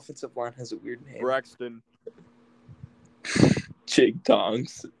on our offensive line has a weird name? Braxton. Jake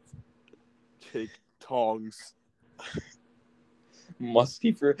Tongs. Jake Tongs.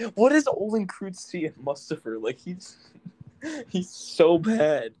 Mustifer. What is Olin Krutzy and Mustafer? Like he's so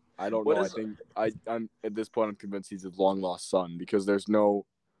bad. I don't know. I think I'm at this point I'm convinced he's his long lost son because there's no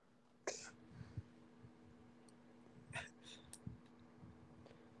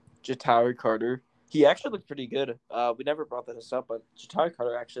Jatari Carter. He actually looked pretty good. We never brought this up, but Jatari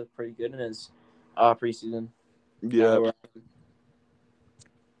Carter actually looked pretty good in his preseason. Yeah.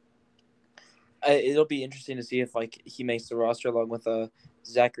 It'll be interesting to see if like he makes the roster along with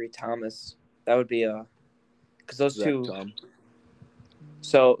Zachary Thomas. That would be because those Zach two. Tom.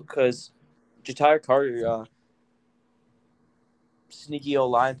 So because Jatari Carter, sneaky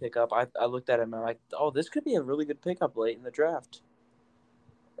old line pickup. I looked at him and I'm like, oh, this could be a really good pickup late in the draft.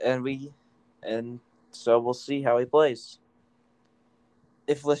 And so we'll see how he plays.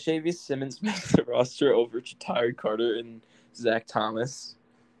 If Lashavius Simmons makes the roster over Jatari Carter and Zach Thomas.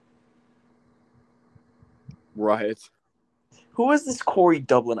 Right. Who is this Corey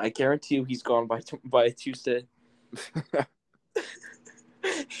Dublin? I guarantee you he's gone by Tuesday.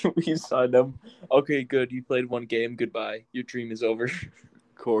 We signed him. Okay, good. You played one game. Goodbye. Your dream is over.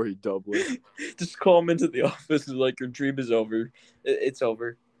 Corey Dublin. Just call him into the office and like, your dream is over. It's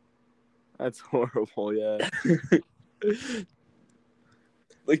over. That's horrible, yeah.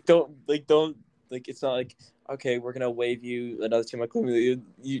 don't it's not like, okay, we're gonna waive you another team like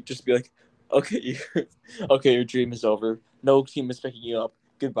you just be like, okay, your dream is over. No team is picking you up.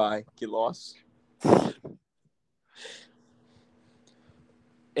 Goodbye. Get lost.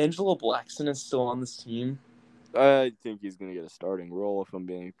 Angelo Blackson is still on this team. I think he's gonna get a starting role if I'm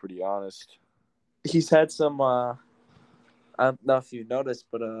being pretty honest. He's had some I don't know if you noticed,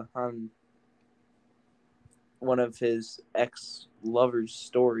 but on one of his ex-lover's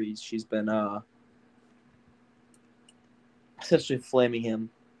stories, she's been essentially flaming him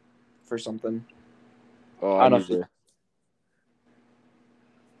for something. Oh, I need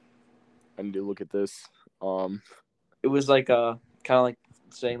to look at this. It was like kind of like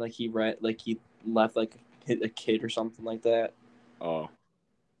saying like he left like a kid or something like that. Oh.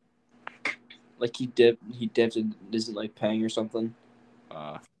 Like he dipped and isn't like paying or something.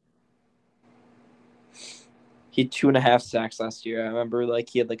 He had 2.5 sacks last year. I remember like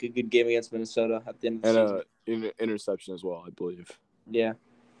he had like a good game against Minnesota at the end of the season. And an interception as well, I believe. Yeah.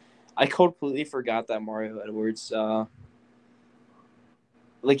 I completely forgot that Mario Edwards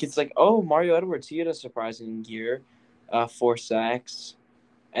it's like, oh, Mario Edwards, he had a surprising year. 4 sacks.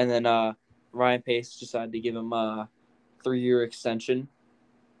 And then Ryan Pace decided to give him a 3-year extension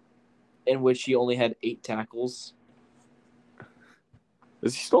in which he only had 8 tackles.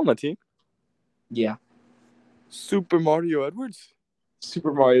 Is he still on that team? Yeah. Super Mario Edwards?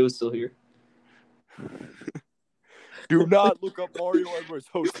 Super Mario is still here. Do not look up Mario Edwards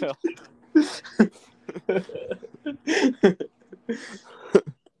Hotel.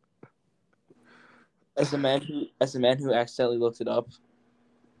 As a man who accidentally looked it up,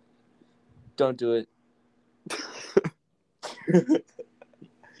 don't do it.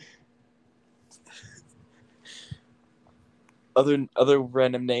 Other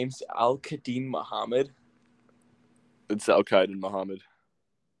random names: Al-Qadim Muhammad. It's Al-Qaeda Muhammad.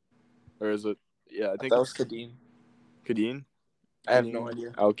 Or is it? Yeah, I think that was Qadim. Qadim? I have no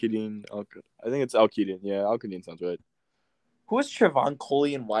idea. Al-Qadim. I think it's Al-Qadim. Yeah, Al-Qadim sounds right. Who is Trevon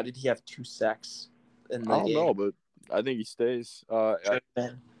Coley and why did he have 2 sacks in the game? I don't know, but I think he stays.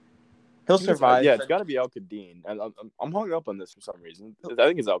 He'll survive. Yeah, it's got to be Al-Qadim. I'm hung up on this for some reason. I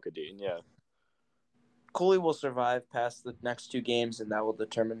think it's Al-Qadim, yeah. Coley will survive past the next 2 games, and that will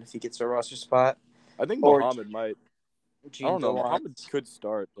determine if he gets a roster spot. I think Muhammad might. Gene I don't know. Delon. Muhammad could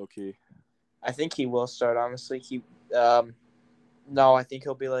start, okay. I think he will start, honestly. No, I think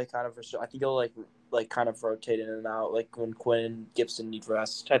he'll be like kind of. I think he'll like kind of rotate in and out, like when Quinn and Gibson need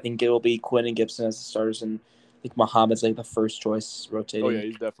rest. I think it will be Quinn and Gibson as the starters, and like Muhammad's like the first choice rotating. Oh yeah,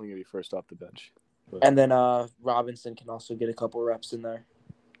 he's definitely gonna be first off the bench. But... And then Robinson can also get a couple reps in there.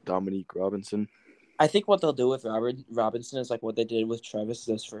 Dominique Robinson. I think what they'll do with Robinson is like what they did with Travis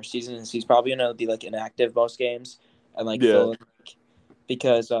this first season. Is he's probably gonna be like inactive most games and like fill in,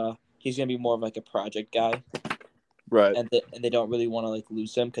 because he's gonna be more of like a project guy. Right. And they don't really want to like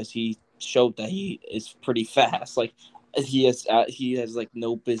lose him because he showed that he is pretty fast. Like he has like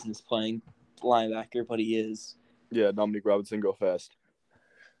no business playing linebacker, but he is. Yeah, Dominic Robinson go fast.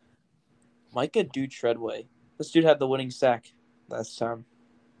 Micah Dude Treadway. This dude had the winning sack last time.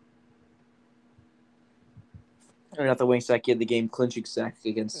 Or not the winning sack, he had the game clinching sack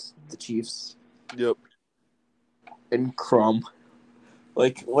against the Chiefs. Yep. And Crumb.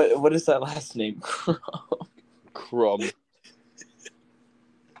 Like, what is that last name? Crumb.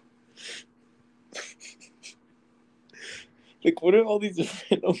 Like, what are all these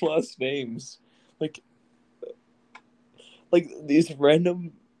random last names? Like these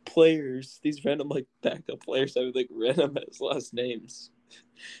random players, these random, like, backup players have, like, random as last names.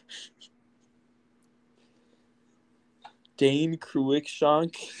 Dane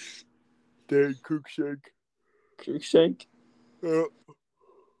Cruikshank. Dane Cruikshank. Cruikshank?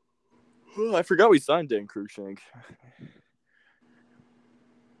 I forgot we signed Dan Cruikshank.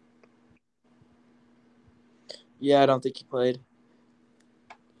 Yeah, I don't think he played.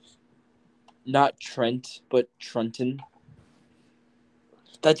 Not Trent, but Trenton.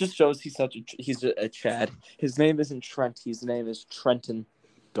 That just shows he's a Chad. His name isn't Trent. His name is Trenton.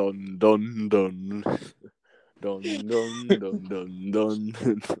 Dun dun dun. Dun dun dun dun dun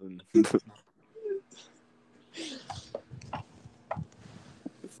dun.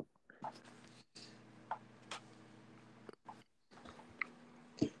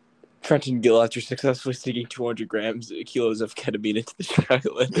 Trenton Gill, after successfully sneaking 200 kilos of ketamine into the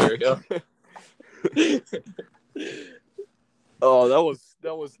Chicagoland area. Oh, that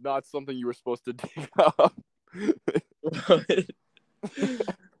was not something you were supposed to dig up.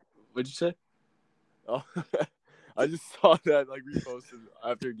 What'd you say? Oh, I just saw that like reposted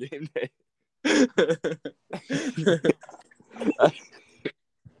after game day.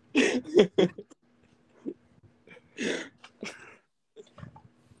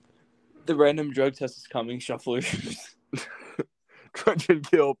 The random drug test is coming, Shuffler. Trenton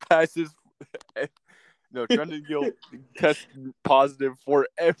Gill passes. No, Trenton Gill tests positive for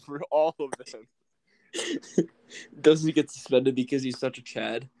all of them. Doesn't he get suspended because he's such a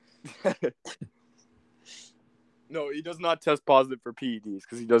Chad? No, he does not test positive for PEDs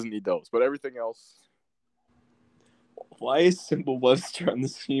because he doesn't need those. But everything else. Why is Simple Webster on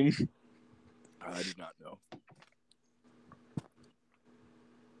this team? I do not know.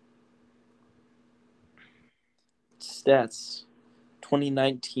 Stats.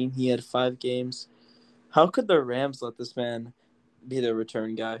 2019, he had 5 games. How could the Rams let this man be their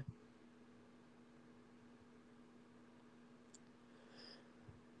return guy?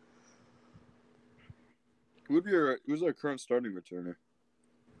 Who's our current starting returner?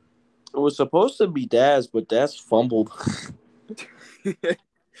 It was supposed to be Daz, but Daz fumbled.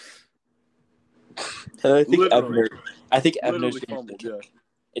 I think Ebner. Ebner's getting fumbled. Yeah.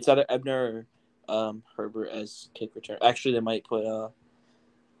 It's either Ebner or Herbert as kick return. Actually, they might put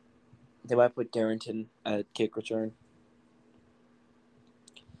Darrington at kick return.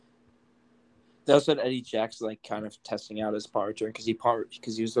 They also had Eddie Jackson like kind of testing out his punt return because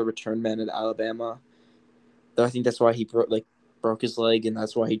he was the return man at Alabama. Though I think that's why he broke his leg and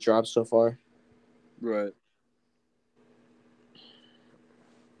that's why he dropped so far. Right.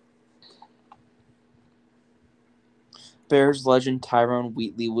 Bears legend Tyrone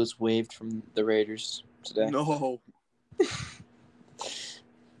Wheatley was waived from the Raiders today. No.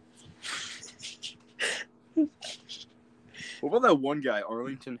 What about that one guy,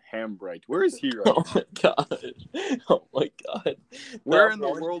 Arlington Hambright? Where is he right now? Oh my god! Oh my god! Where in the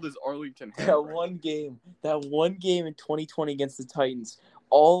world is Arlington Hambright? That one game in 2020 against the Titans.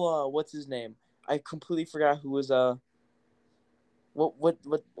 All what's his name? I completely forgot who was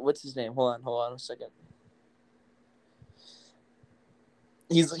what's his name? Hold on a second.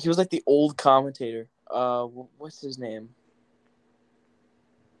 He was like the old commentator. What's his name?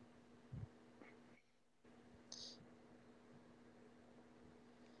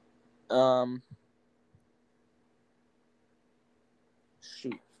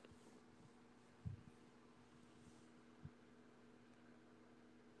 Shoot.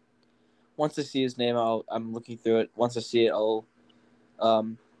 Once I see his name, I'm looking through it. Once I see it, I'll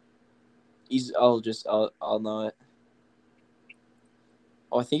know it.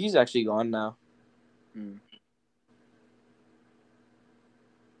 Oh, I think he's actually gone now.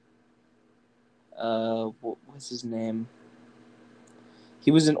 What's his name? He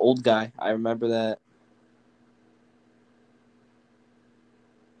was an old guy. I remember that.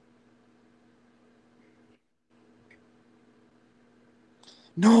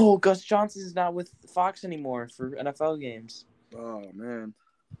 No, Gus Johnson is not with Fox anymore for NFL games. Oh man.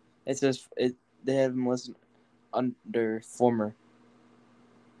 It says they have him listed under former.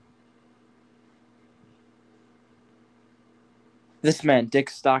 This man, Dick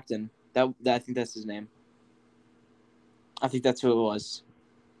Stockton. That I think that's his name. I think that's who it was.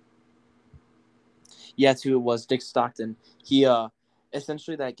 Yeah, that's who it was. Dick Stockton. He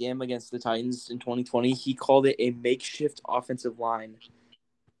essentially that game against the Titans in 2020, he called it a makeshift offensive line.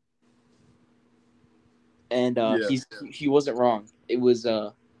 And he wasn't wrong. It was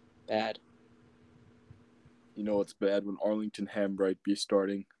bad. You know what's bad when Arlington Hambright be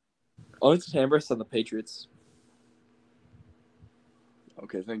starting. Arlington Hambright on the Patriots.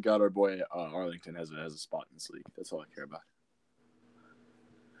 Okay, thank God our boy Arlington has a spot in this league. That's all I care about.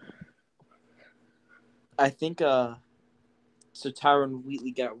 I think so Tyron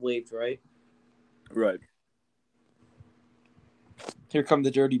Wheatley got waived, right? Right. Here come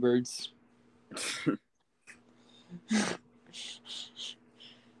the Dirty Birds.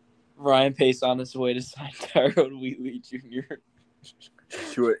 Ryan Pace on his way to sign Tyron Wheatley Jr.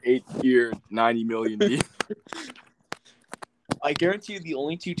 to an 8-year, $90 million deal. I guarantee you the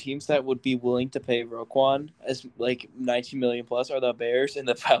only two teams that would be willing to pay Roquan as like $19 million plus are the Bears and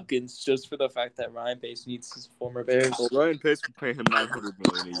the Falcons, just for the fact that Ryan Pace needs his former Bears. Well, Ryan Pace would pay him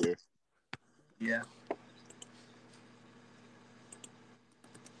 $900 million a year. Yeah.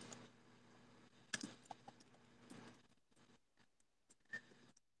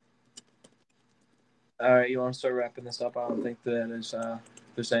 All right, you want to start wrapping this up? I don't think that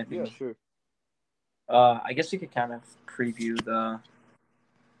there's anything. Yeah, sure. I guess you could kind of preview the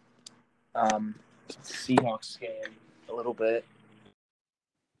Seahawks game a little bit.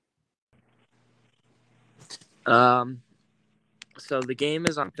 So the game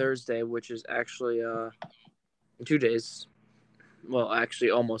is on Thursday, which is actually in 2 days. Well, actually,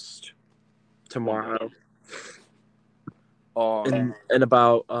 almost tomorrow. In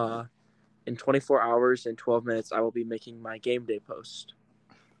about in 24 hours and 12 minutes, I will be making my game day post.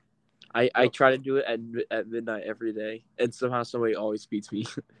 I try to do it at midnight every day, and somehow somebody always beats me.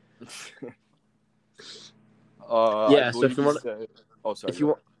 Yeah. So if you want, if you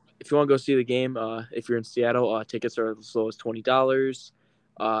want to go see the game, if you're in Seattle, tickets are as low as $20.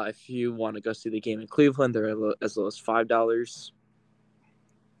 If you want to go see the game in Cleveland, they're as low as $5.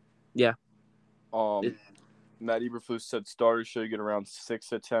 Yeah. Matt Eberflus said starters should get around 6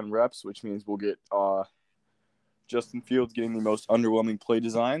 to 10 reps, which means we'll get Justin Fields getting the most underwhelming play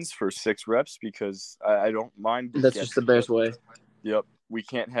designs for 6 reps because I don't mind. That's just the Bears way. Yep. We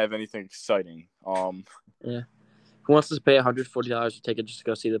can't have anything exciting. Yeah. Who wants to pay $140 a ticket just to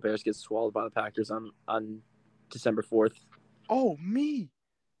go see the Bears get swallowed by the Packers on December 4th? Oh, me.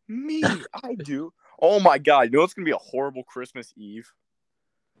 I do. Oh, my God. You know it's going to be a horrible Christmas Eve?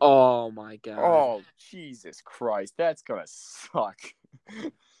 Oh, my God. Oh, Jesus Christ. That's going to suck.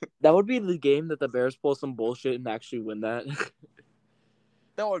 That would be the game that the Bears pull some bullshit and actually win that.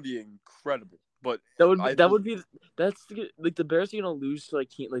 That would be incredible. But that's like the Bears are gonna lose to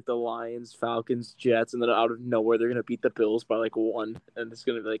like the Lions, Falcons, Jets, and then out of nowhere they're gonna beat the Bills by like 1, and it's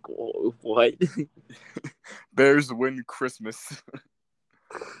gonna be like what? Bears win Christmas.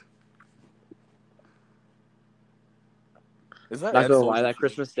 Is that not gonna lie? That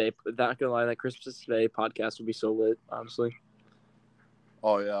Christmas Day podcast would be so lit, honestly.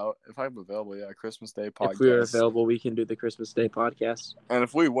 Oh, yeah. If I'm available, yeah, Christmas Day podcast. If we are available, we can do the Christmas Day podcast. And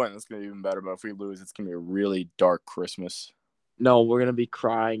if we win, it's going to be even better. But if we lose, it's going to be a really dark Christmas. No, we're going to be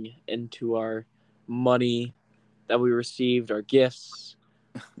crying into our money that we received, our gifts,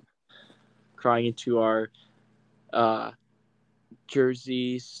 crying into our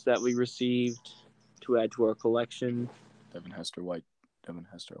jerseys that we received to add to our collection. Devin Hester away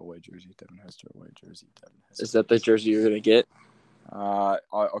jersey. Is that the jersey you're going to get?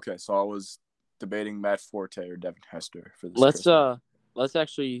 Okay, so I was debating Matt Forte or Devin Hester for this. Let's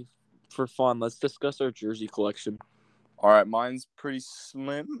actually, for fun, let's discuss our jersey collection. All right, mine's pretty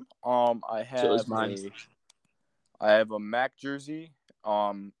slim. I have a Mac jersey.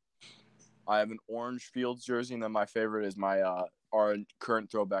 I have an orange Fields jersey, and then my favorite is our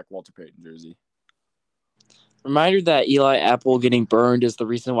current throwback Walter Payton jersey. Reminder that Eli Apple getting burned is the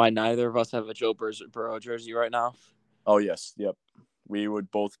reason why neither of us have a Joe Burrow jersey right now. Oh, yes. Yep. We would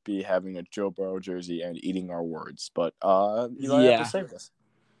both be having a Joe Burrow jersey and eating our words. But Eli Apple saved us.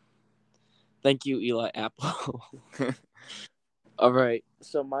 Thank you, Eli Apple. All right.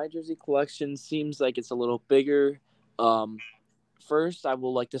 So my jersey collection seems like it's a little bigger. First, I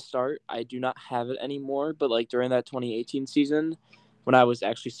will like to start. I do not have it anymore. But like during that 2018 season, when I was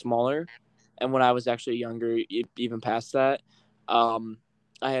actually smaller and when I was actually younger, even past that, I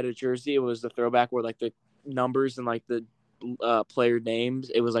had a jersey. It was the throwback where like the numbers and like the player names,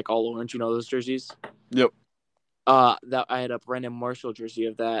 it was like all orange, you know those jerseys? Yep. That I had a Brandon Marshall jersey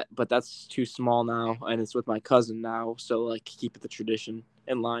of that, but that's too small now, and it's with my cousin now. So like, keep the tradition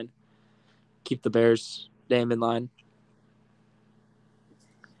in line, keep the Bears name in line.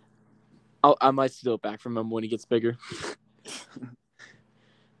 I might steal it back from him when he gets bigger.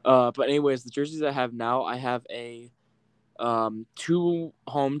 But anyways, the jerseys I have now, I have a 2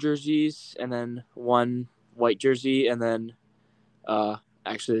 home jerseys and then 1 white jersey, and then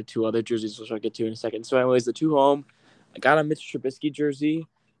actually the 2 other jerseys, which I'll get to in a second. So anyways, the 2 home, I got a Mitch Trubisky jersey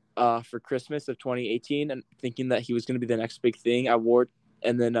for Christmas of 2018, and thinking that he was going to be the next big thing. I wore it,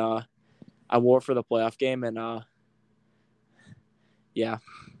 and then I wore it for the playoff game, and yeah.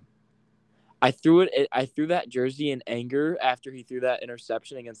 I threw that jersey in anger after he threw that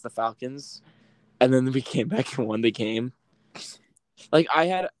interception against the Falcons, and then we came back and won the game. Like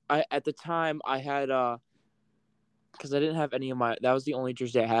at the time I had because I didn't have any of that was the only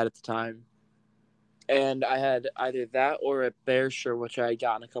jersey I had at the time, and I had either that or a Bears shirt, which I had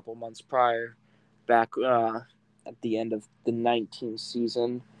gotten a couple months prior, back at the end of the 19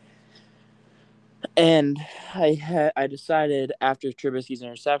 season. And I decided after Trubisky's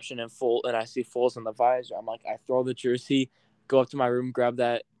interception and I see Foles in the visor, I'm like, I throw the jersey, go up to my room, grab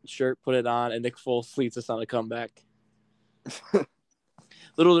that shirt, put it on, and Nick Foles leads us on a comeback.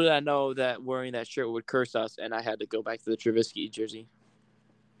 Little did I know that wearing that shirt would curse us, and I had to go back to the Trubisky jersey.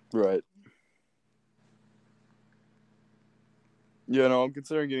 Right. Yeah, no, I'm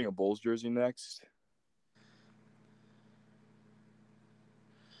considering getting a Bulls jersey next.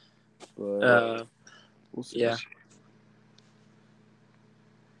 But we'll see. Yeah.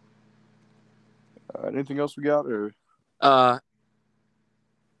 Anything else we got, or?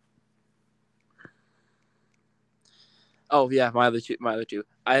 Oh yeah, my other two.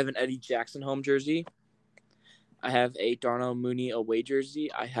 I have an Eddie Jackson home jersey. I have a Darnell Mooney away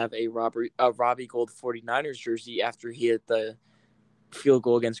jersey. I have a Robbie Gould 49ers jersey after he hit the field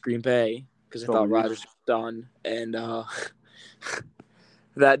goal against Green Bay because I thought Rodgers was done, and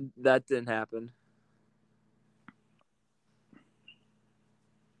that didn't happen.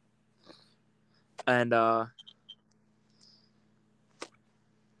 And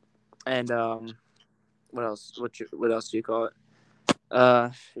what else? What else do you call it?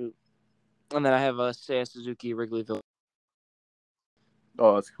 Shoot. And then I have a Seiya Suzuki Wrigleyville.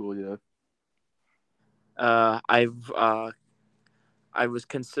 Oh, that's cool. Yeah. I was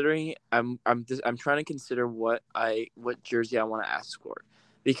considering. I'm trying to consider what jersey I want to ask for,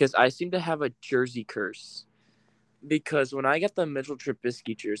 because I seem to have a jersey curse. Because when I got the Mitchell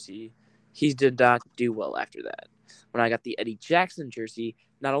Trubisky jersey, he did not do well after that. When I got the Eddie Jackson jersey,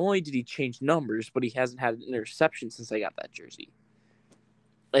 not only did he change numbers, but he hasn't had an interception since I got that jersey.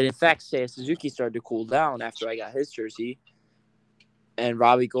 And in fact, Seiya Suzuki started to cool down after I got his jersey. And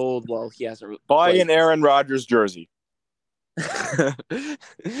Robbie Gould, well, he hasn't buy an Aaron Rodgers jersey.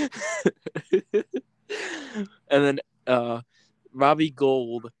 And then Robbie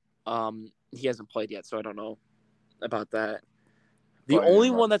Gould, he hasn't played yet, so I don't know about that. The only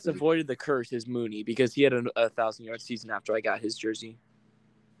one that's avoided the curse is Mooney, because he had a 1,000-yard season after I got his jersey.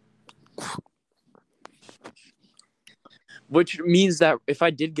 Which means that if I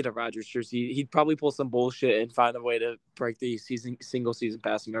did get a Rodgers jersey, he'd probably pull some bullshit and find a way to break the single season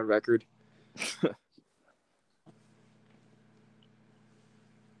passing yard record.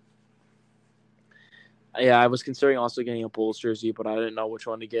 Yeah, I was considering also getting a Bulls jersey, but I didn't know which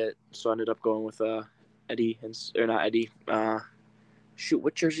one to get, so I ended up going with Eddie, or not Eddie. Shoot,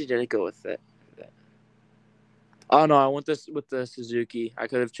 what jersey did I go with that? Oh no, I went this with the Suzuki. I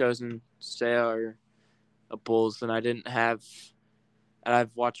could have chosen Seiya or a Bulls, and I didn't have. And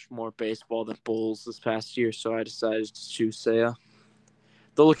I've watched more baseball than Bulls this past year, so I decided to choose Seiya.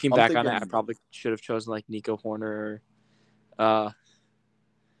 Though looking back on it, I probably should have chosen like Nico Horner or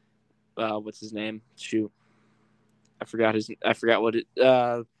what's his name? Shoot, I forgot what it.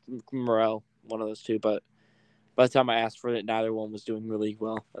 Morel, one of those two. But by the time I asked for it, neither one was doing really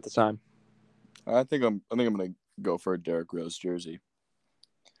well at the time. I think I'm gonna go for a Derrick Rose jersey.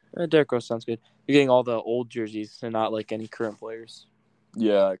 Derrick Rose sounds good. You're getting all the old jerseys and not like any current players.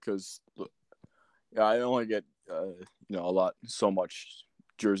 Yeah, because I only get so much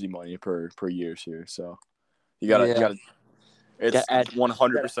jersey money per year here, so you gotta. It's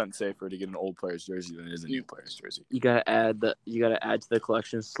 100% safer to get an old player's jersey than it is a new player's jersey. You gotta add to the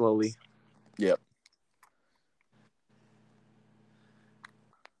collection slowly. Yep.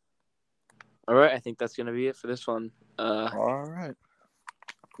 All right, I think that's gonna be it for this one. All right.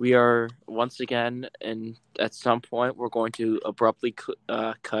 We are once again, and at some point we're going to abruptly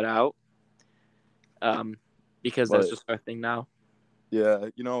cut out, because that's just our thing now. Yeah,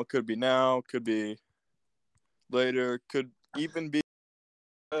 it could be now, could be later. Could even be.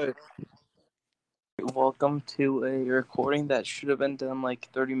 Welcome to a recording that should have been done like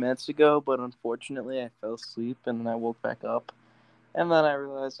 30 minutes ago, but unfortunately I fell asleep and then I woke back up. And then I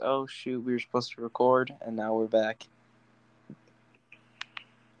realized, oh shoot, we were supposed to record, and now we're back.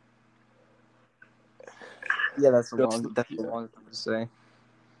 Yeah, that's a long thing to say.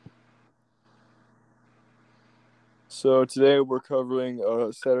 So today we're covering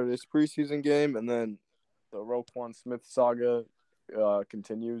Saturday's preseason game, and then the Roquan Smith saga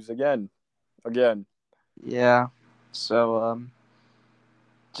continues again. Yeah. So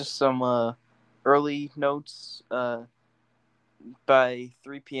just some early notes. By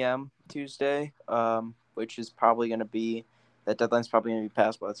 3 p.m. Tuesday, which is probably going to be, that deadline's probably going to be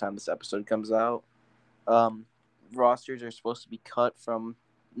passed by the time this episode comes out. Rosters are supposed to be cut from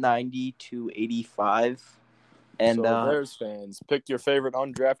 90 to 85. And so Bears fans, pick your favorite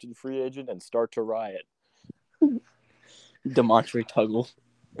undrafted free agent and start to riot. DeMontre Tuggle.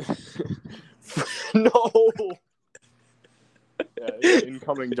 No! Yeah,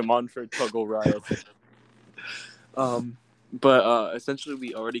 incoming DeMontre Tuggle riot. But essentially,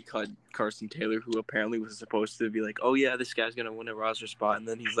 we already cut Carson Taylor, who apparently was supposed to be like, oh yeah, this guy's gonna win a roster spot, and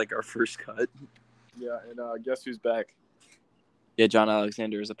then he's like our first cut. Yeah, and guess who's back? Yeah, John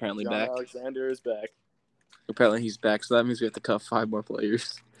Alexander is apparently back. John Alexander is back. Apparently he's back, so that means we have to cut 5 more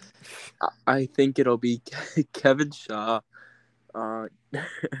players. I think it'll be Kevin Shaw, Rice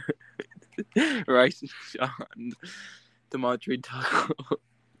and Sean, DeMontre Tuggle,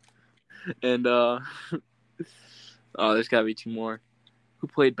 and there's gotta be 2 more. Who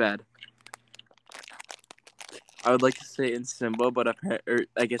played bad? I would like to say in Simba, but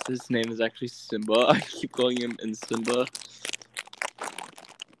I guess his name is actually Simba. I keep calling him in Simba.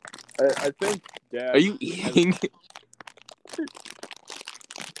 I think. Dad, are you eating?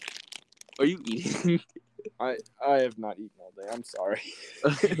 Are you eating? I have not eaten all day. I'm sorry.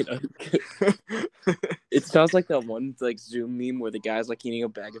 It sounds like that one like Zoom meme where the guy's like eating a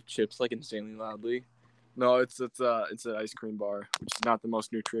bag of chips like insanely loudly. No, it's an ice cream bar, which is not the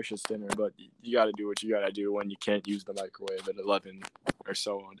most nutritious dinner, but you got to do what you got to do when you can't use the microwave at 11 or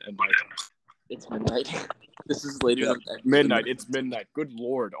so on at night. It's midnight. This is later than midnight. It's midnight. Good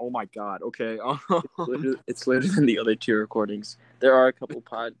Lord. Oh my God. Okay. It's later than the other 2 recordings. There are a couple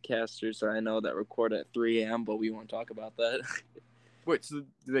podcasters that I know that record at 3 a.m., but we won't talk about that. Wait, so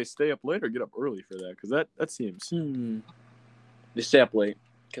do they stay up late or get up early for that? Because that seems. They stay up late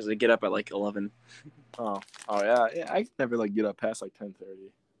because they get up at like 11. Oh yeah. I can never like get up past like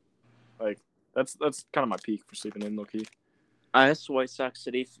 10:30. Like that's kind of my peak for sleeping in, low key. I asked White Sox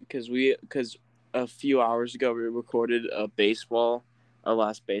City because a few hours ago we recorded a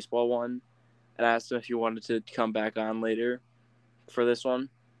last baseball one, and I asked him if he wanted to come back on later for this one,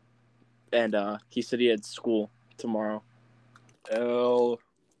 and he said he had school tomorrow.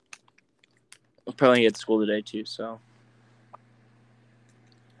 Apparently he had school today too, so.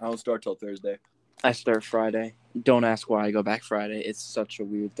 I don't start till Thursday. I start Friday. Don't ask why I go back Friday. It's such a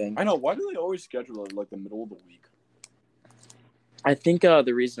weird thing. I know. Why do they always schedule it like the middle of the week? I think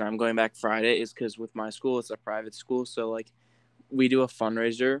the reason I'm going back Friday is because with my school, it's a private school, so like we do a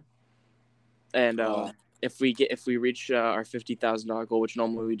fundraiser, and if we reach our $50,000 goal, which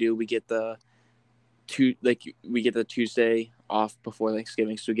normally we do, we get the Tuesday off before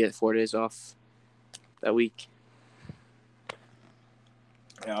Thanksgiving, so we get 4 days off that week.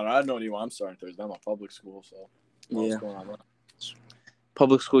 Yeah, I don't even. I'm starting Thursday. I'm a public school, so what's going on?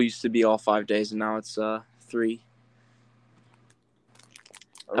 Public school used to be all 5 days, and now it's 3.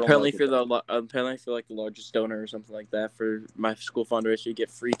 Apparently, if you're the largest donor or something like that for my school fundraiser, you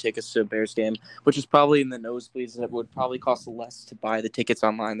get free tickets to a Bears game, which is probably in the nosebleeds, and it would probably cost less to buy the tickets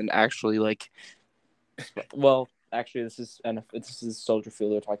online than actually like. Well, actually, this is Soldier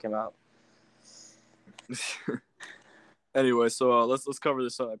Field we're talking about. Anyway, so let's cover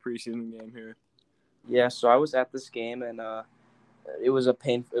this preseason game here. Yeah, so I was at this game, and it was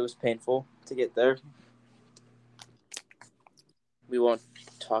painful to get there. We won't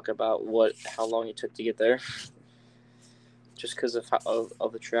talk about how long it took to get there, just because of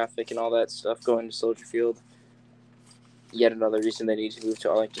the traffic and all that stuff going to Soldier Field. Yet another reason they need to move to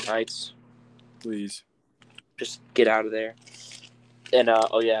Arlington Heights. Please, just get out of there. And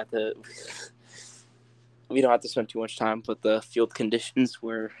we don't have to spend too much time, but the field conditions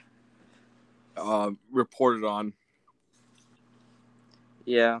were reported on.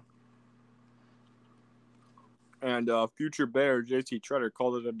 Yeah. And future Bear J.T. Treader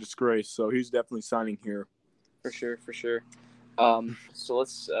called it a disgrace, so he's definitely signing here. For sure. So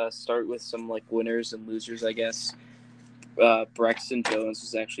let's start with some like winners and losers, I guess. Braxton Jones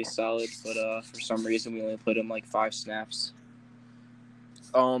was actually solid, but for some reason we only played him like 5 snaps.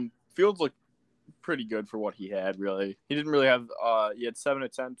 Fields looked pretty good for what he had. Really, he didn't really have. He had 7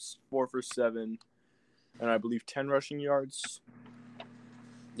 attempts, 4 for 7, and I believe 10 rushing yards.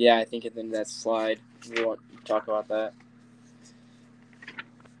 Yeah, I think in that slide we won't talk about that.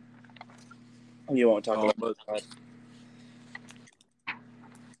 You won't talk about that.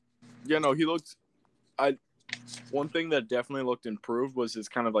 Yeah, no, he looked. One thing that definitely looked improved was his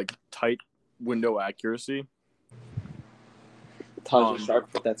kind of like tight window accuracy. Tajay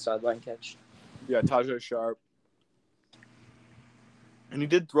Sharp with that sideline catch. Yeah, Tajay Sharp. And he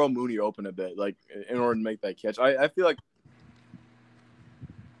did throw Mooney open a bit, like in order to make that catch. I feel like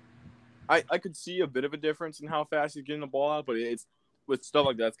I could see a bit of a difference in how fast he's getting the ball out, but it's with stuff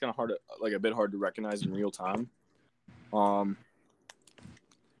like that, it's kind of hard to a bit hard to recognize in real time.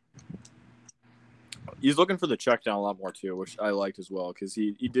 He's looking for the check down a lot more too, which I liked as well because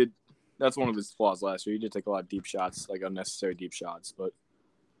he did. That's one of his flaws last year. He did take a lot of deep shots, like unnecessary deep shots, but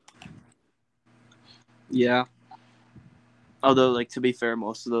yeah. Although, like, to be fair,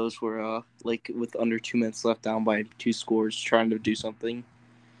 most of those were like with under 2 minutes left, down by 2 scores, trying to do something.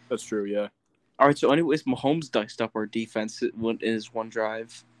 That's true. Yeah. All right. So, anyways, Mahomes diced up our defense in his one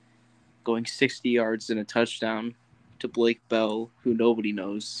drive, going 60 yards and a touchdown to Blake Bell, who nobody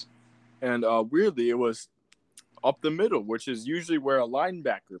knows. And weirdly, it was up the middle, which is usually where a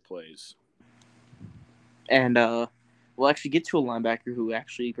linebacker plays. And we'll actually get to a linebacker who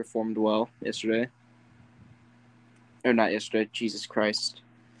actually performed well yesterday. Or not yesterday, Jesus Christ.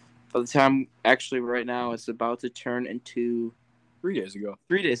 By the time, actually, right now, it's about to turn into 3 days ago.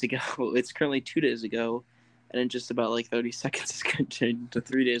 3 days ago. It's currently 2 days ago. And in just about like 30 seconds, it's going to turn into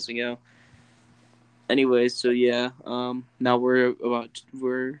 3 days ago. Anyways, so yeah. Now we're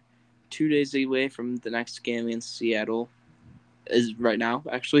 2 days away from the next game in Seattle. Is right now,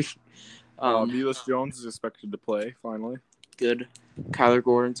 actually. Milas Jones is expected to play, finally. Good. Kyler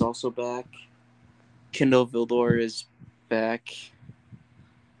Gordon's also back. Kendall Vildor is back.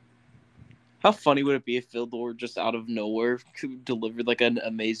 How funny would it be if Vildor just out of nowhere delivered like an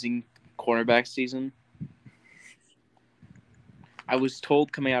amazing cornerback season? I was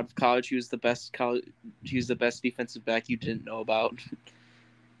told coming out of college he was the best defensive back you didn't know about.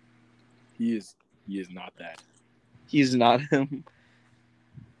 He is not that. He's not him.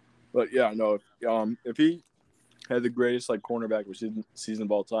 But yeah, no. If he had the greatest like cornerback season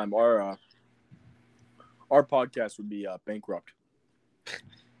of all time, our podcast would be bankrupt.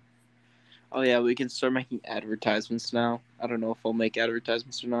 Oh yeah, we can start making advertisements now. I don't know if I'll make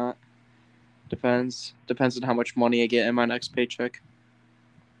advertisements or not. Depends on how much money I get in my next paycheck.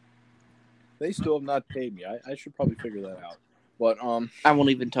 They still have not paid me. I should probably figure that out. But I won't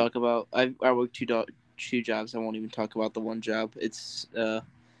even talk about. I work two jobs. I won't even talk about the one job. It's I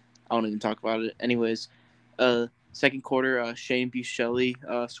won't even talk about it. Anyways, second quarter, Shane Buscemi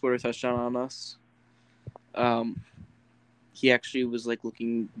scored a touchdown on us. He actually was like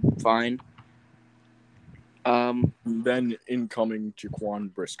looking fine. Then incoming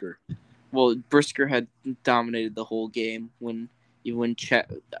Jaquan Brisker. Well, Brisker had dominated the whole game when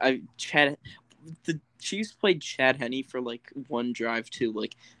the Chiefs played Chad Henne for like one drive too.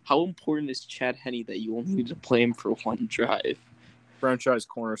 Like, how important is Chad Henne that you only need to play him for one drive? Franchise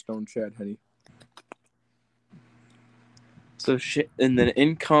cornerstone Chad Henne. So and then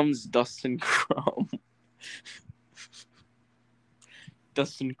in comes Dustin Crum.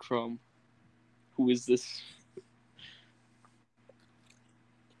 Dustin Crum. Who is this?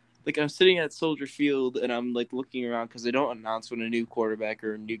 Like, I'm sitting at Soldier Field and I'm like looking around because they don't announce when a new quarterback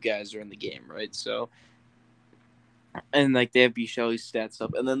or new guys are in the game, right? So, and like they have Buscemi's stats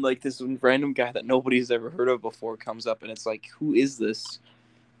up, and then like this random guy that nobody's ever heard of before comes up, and it's like, who is this?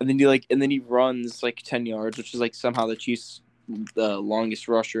 And then he runs like 10 yards, which is like somehow the Chiefs' the longest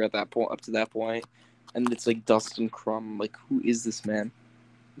rusher at that point, up to that point, and it's like Dustin Crum. Like, who is this man?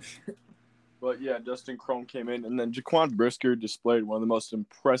 But yeah, Dustin Crum came in, and then Jaquan Brisker displayed one of the most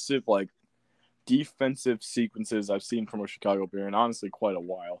impressive like defensive sequences I've seen from a Chicago Bear in honestly quite a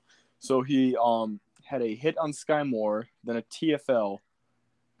while. So he had a hit on Sky Moore, then a TFL,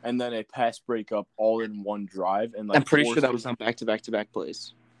 and then a pass breakup all in one drive. And like, I'm pretty sure that was on back-to-back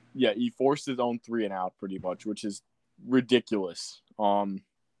plays. Yeah, he forced his own 3 and out pretty much, which is ridiculous.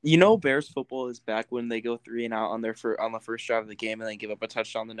 You know, Bears football is back when they go 3 and out on the first drive of the game and then give up a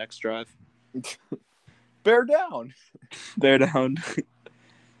touchdown the next drive. Bear down. Bear down.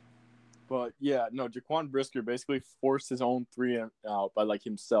 But yeah, no, Jaquan Brisker basically forced his own 3 and out by like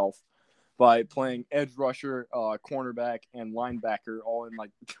himself by playing edge rusher, cornerback, and linebacker all in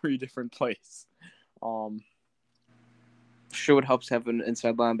like 3 different plays. sure would help to have an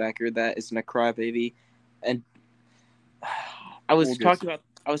inside linebacker that isn't a crybaby. And I was talking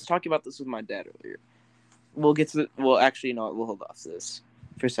about this with my dad earlier. We'll get to well, actually, no, we'll hold off to this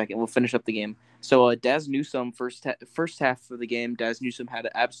for a second. We'll finish up the game. So, Daz Newsome, first half of the game, Daz Newsome had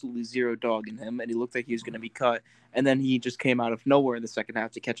absolutely zero dog in him, and he looked like he was going to be cut. And then he just came out of nowhere in the second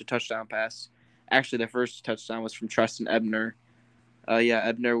half to catch a touchdown pass. Actually, their first touchdown was from Treston Ebner.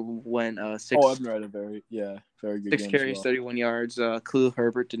 Ebner went Ebner had a very good six game carries, as well. 31 yards. Khalil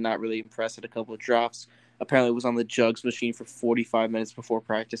Herbert did not really impress, had a couple of drops. Apparently, was on the jugs machine for 45 minutes before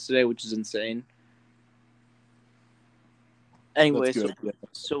practice today, which is insane. Anyway,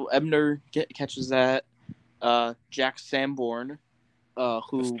 so Ebner catches that. Jack Sanborn,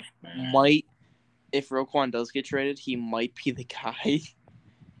 who might, if Roquan does get traded, he might be the guy.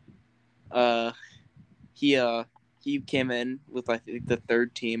 He came in with I think the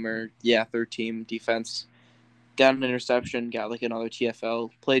third team defense. Got an interception, got like another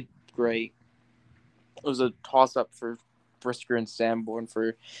TFL, played great. It was a toss up for Brisker and Sanborn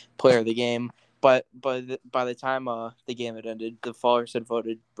for player of the game. But by the time the game had ended, the followers had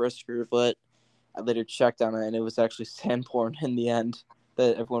voted Brisker, but I later checked on it, and it was actually Sanborn in the end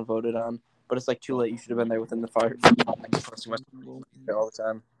that everyone voted on. But it's like too late. You should have been there within the fire all the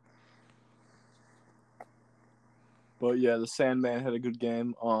time. But yeah, the Sandman had a good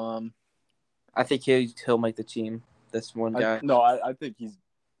game. I think he'll make the team. This one guy. I think he's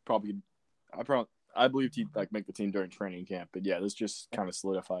probably. I believed he'd make the team during training camp, but yeah, this just kind of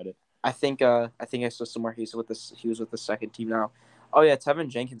solidified it. I think I saw somewhere he was with the second team now. Oh yeah, Tevin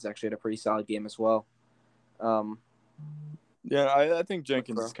Jenkins actually had a pretty solid game as well. Yeah, I think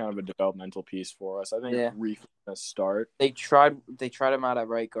Jenkins is kind of a developmental piece for us. I think Reef is gonna start. They tried him out at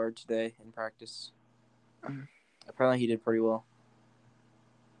right guard today in practice. Apparently he did pretty well.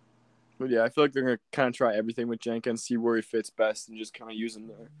 But yeah, I feel like they're gonna kind of try everything with Jenkins, see where he fits best, and just kind of use him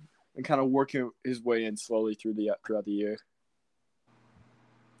there, and kind of work his way in slowly throughout the year.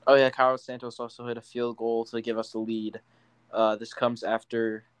 Oh yeah, Carlos Santos also hit a field goal to give us the lead. This comes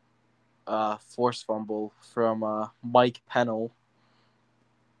after forced fumble from Mike Pennell.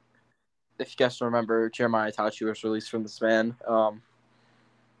 If you guys remember, Jeremiah Tachi was released from this man.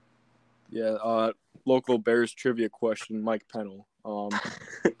 Local Bears trivia question, Mike Pennell.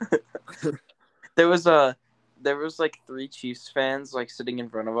 There was like 3 Chiefs fans like sitting in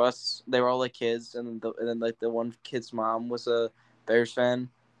front of us. They were all like kids, and then the one kid's mom was a Bears fan.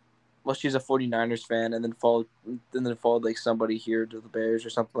 Well, she's a 49ers fan, and then followed like somebody here to the Bears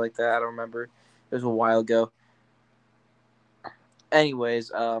or something like that. I don't remember. It was a while ago. Anyways,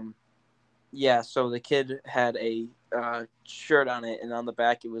 so the kid had a shirt on it, and on the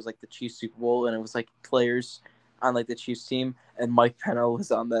back it was like the Chiefs Super Bowl, and it was like players on like the Chiefs team, and Mike Pennell was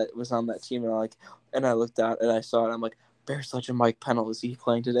on that team, and I looked out and I saw it. I'm like, Bears legend Mike Pennell, is he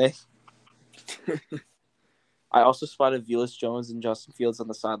playing today? I also spotted Velus Jones and Justin Fields on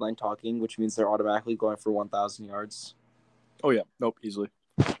the sideline talking, which means they're automatically going for 1,000 yards. Oh yeah, nope, easily.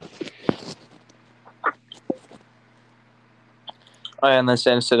 Oh, yeah, and then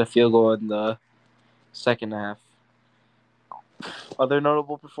Sanders hit a field goal in the second half. Other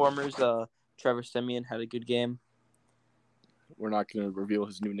notable performers, Trevor Siemian had a good game. We're not going to reveal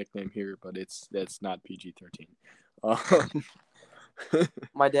his new nickname here, but that's not PG-13.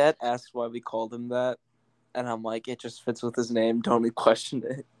 My dad asked why we called him that, and I'm like, it just fits with his name. Don't even question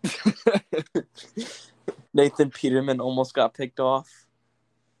it. Nathan Peterman almost got picked off.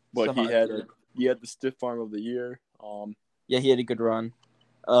 But he had the stiff arm of the year. Yeah, he had a good run.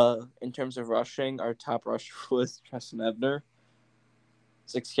 In terms of rushing, our top rusher was Treston Ebner.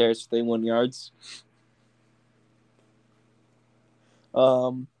 6 carries, 31 yards.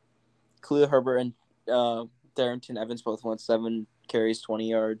 Khalil Herbert and Darrington Evans both went 7 carries, 20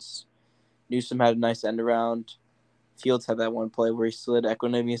 yards. Newsome had a nice end around. Fields had that one play where he slid.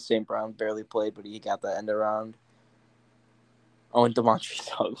 Equanimeous St. Brown barely played, but he got that end around. Oh, and Devontae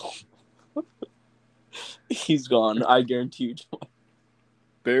Tuggle. He's gone. I guarantee you.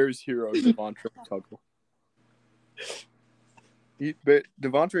 Bears hero Devontae Tuggle.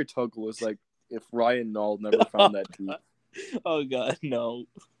 Devontae Tuggle is like if Ryan Nall never found that deep. Oh God, no.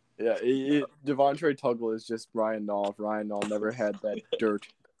 Yeah, Devontae Tuggle is just Ryan Nall. If Ryan Nall never had that dirt.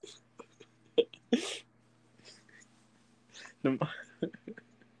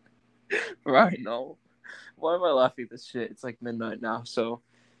 Ryan Nall. Why am I laughing at this shit? It's like midnight now, so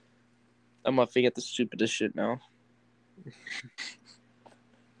I'm laughing at the stupidest shit now.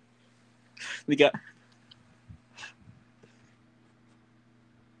 We got.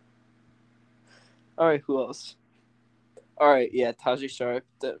 All right, who else? All right, yeah, Tajay Sharp,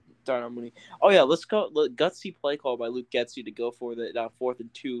 Darnell Mooney. Oh yeah, let's go. Gutsy play call by Luke Getsy to go for the 4th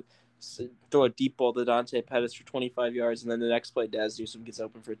and 2. Throw a deep ball to Dante Pettis for 25 yards, and then the next play, Daz Newsome gets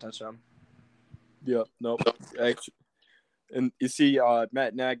open for a touchdown. Yep. Nope. Actually, and you see,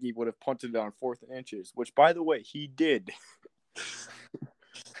 Matt Nagy would have punted it on 4th and inches, which, by the way, he did.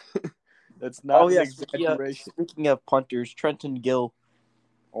 That's not an exaggeration. Speaking of punters, Trenton Gill.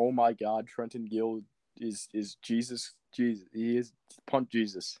 Oh my God, Trenton Gill is Jesus. Jesus, he is punt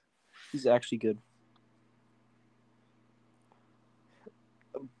Jesus. He's actually good.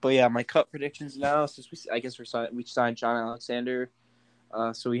 But yeah, my cut predictions now. Since we signed John Alexander,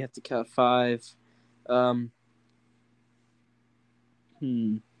 so we have to cut 5. I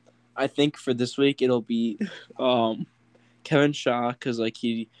think for this week it'll be Kevin Shaw, because like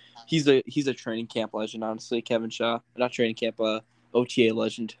he's a training camp legend. Honestly, Kevin Shaw, not training camp, OTA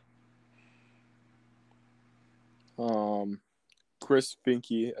legend. Chris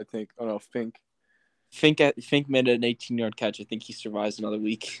Finke, I think. Oh no, Fink. Fink made an 18-yard catch. I think he survives another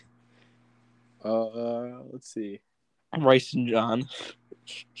week. Let's see. Rice and John.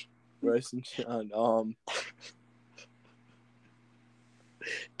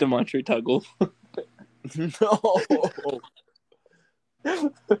 Demontre Tuggle.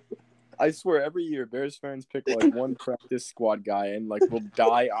 No. I swear, every year Bears fans pick like one practice squad guy and like will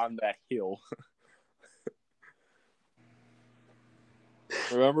die on that hill.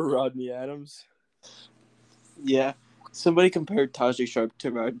 Remember Rodney Adams? Yeah. Somebody compared Tajay Sharp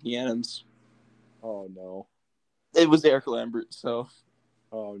to Rodney Adams. Oh no. It was Eric Lambert, so.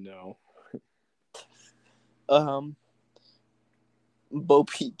 Oh no. Bo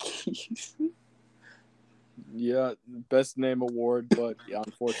Peep. Yeah, best name award, but yeah,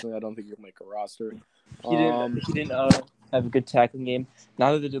 unfortunately, I don't think he'll make a roster. He didn't have a good tackling game.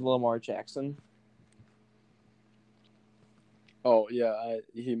 Neither did Lamar Jackson. Oh yeah,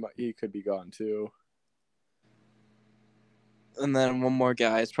 he could be gone too. And then one more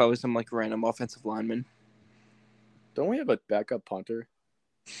guy is probably some like random offensive lineman. Don't we have a backup punter?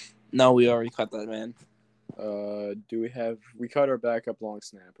 No, we already cut that man. We cut our backup long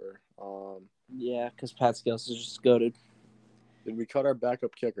snapper. Yeah, because Pat Scales is just goated. Did we cut our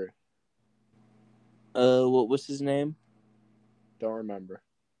backup kicker? What was his name? Don't remember.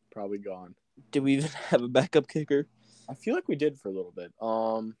 Probably gone. Did we even have a backup kicker? I feel like we did for a little bit.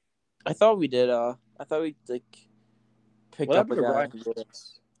 I thought we did. I thought we picked up a guy. Ryan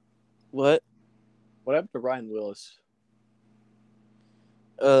Willis? What? What happened to Ryan Willis?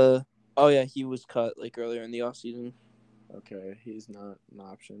 Oh yeah, he was cut like earlier in the offseason. Okay, he's not an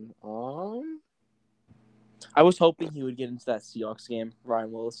option. I was hoping he would get into that Seahawks game,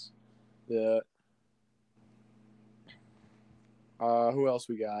 Ryan Willis. Yeah. Who else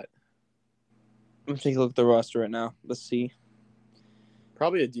we got? I'm taking a look at the roster right now. Let's see.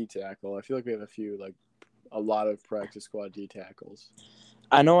 Probably a D tackle. I feel like we have a lot of practice squad D tackles.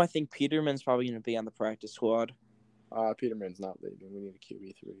 I think Peterman's probably going to be on the practice squad. Peterman's not leaving. We need a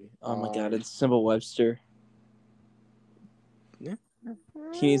QB3. Oh my God, it's Sybil Webster. Yeah.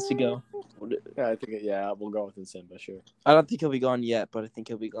 He needs to go. Yeah, I think we'll go with Nsimba, sure. I don't think he'll be gone yet, but I think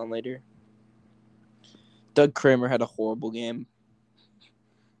he'll be gone later. Doug Kramer had a horrible game.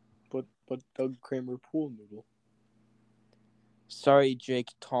 But Doug Kramer pool noodle. Sorry, Jake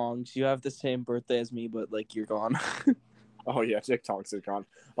Tongs. You have the same birthday as me, but like you're gone. Oh yeah, Jake Tongs is gone.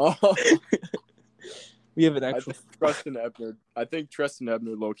 Oh. We have an actual. I think Treston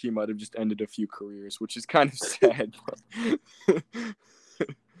Ebner low-key might have just ended a few careers, which is kind of sad.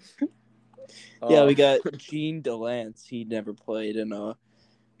 Yeah, we got Gene Delance. He never played. And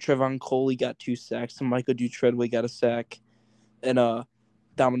Trevon Coley got 2 sacks. And Michael Dutredway got a sack. And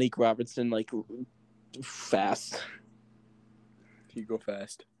Dominique Robertson, fast. He go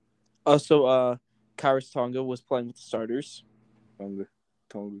fast. Also, Kairos Tonga was playing with the starters.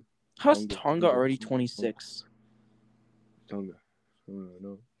 Tonga. How's Tonga already 26? Tonga.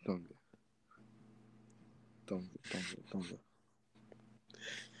 No, Tonga.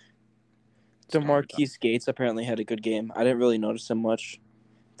 DeMarquise Gates apparently had a good game. I didn't really notice him much.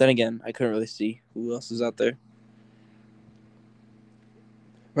 Then again, I couldn't really see who else is out there.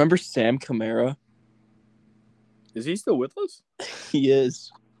 Remember Sam Kamara? Is he still with us? He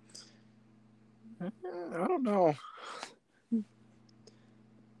is. I don't know.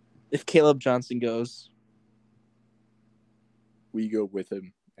 If Caleb Johnson goes, we go with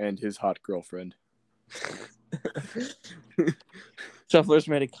him and his hot girlfriend. Shufflers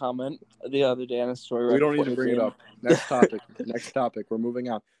made a comment the other day on a story. We don't need to bring it up. Next topic. We're moving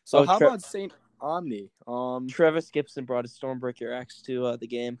on. So how about Saint Omni? Travis Gibson brought his Stormbreaker axe to the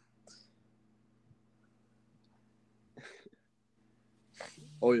game.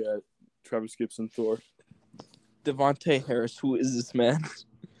 Oh yeah, Travis Gibson, Thor. Devontae Harris. Who is this man?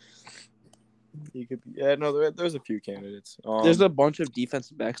 He could be. Yeah, no, there's a few candidates. There's a bunch of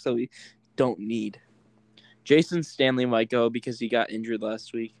defensive backs that we don't need. Jason Stanley might go because he got injured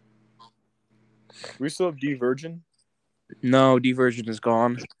last week. We still have D Virgin. No, Diversion is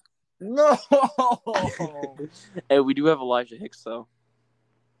gone. No. Hey, we do have Elijah Hicks though.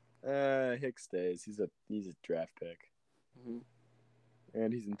 Hicks stays. He's a draft pick,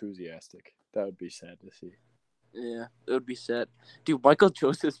 and he's enthusiastic. That would be sad to see. Yeah, it would be sad. Dude, Michael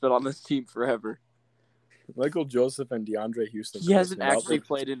Joseph's been on this team forever. Michael Joseph and DeAndre Houston. He hasn't actually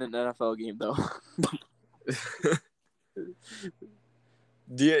played in an NFL game though.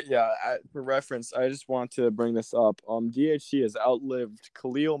 For reference, I just want to bring this up. DHC has outlived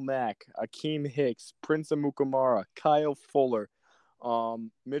Khalil Mack, Akeem Hicks, Prince Amukamara, Kyle Fuller,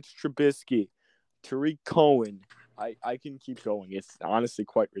 Mitch Trubisky, Tariq Cohen. I can keep going. It's honestly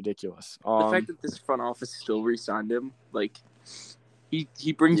quite ridiculous. The fact that this front office still re-signed him, like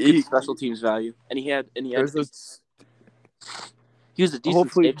he brings good special teams value, and he was a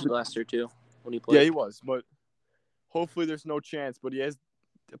decent safety last year too when he played. Yeah, he was, but hopefully there's no chance. But he has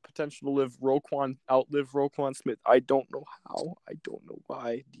the potential to outlive Roquan Smith. I don't know how. I don't know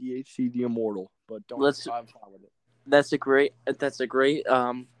why. DHC the immortal, but don't. I'm fine with it. That's a great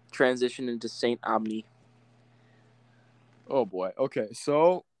transition into Saint Omni. Oh boy. Okay,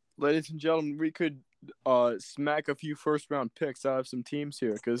 so ladies and gentlemen, we could smack a few first round picks out of some teams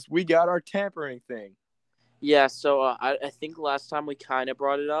here because we got our tampering thing. Yeah. So I think last time we kind of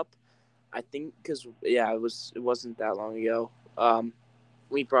brought it up. I think because it wasn't that long ago.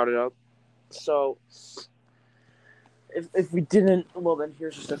 We brought it up. So if we didn't, well then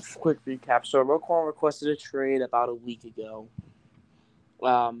here's just a quick recap. So Roquan requested a trade about a week ago.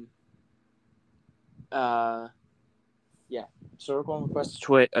 So Roquan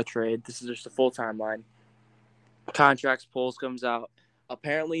requested a trade. This is just a full timeline. Contracts polls comes out.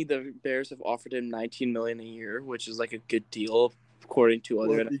 Apparently the Bears have offered him $19 million a year, which is like a good deal according to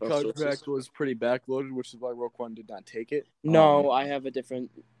other NFL sources. The contract was pretty backloaded, which is why Roquan did not take it. No,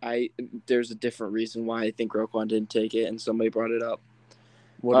 there's a different reason why I think Roquan didn't take it, and somebody brought it up.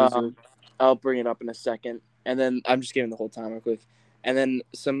 What is it? I'll bring it up in a second, and then I'm just giving the whole time real quick. And then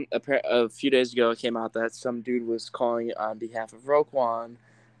a few days ago, it came out that some dude was calling on behalf of Roquan,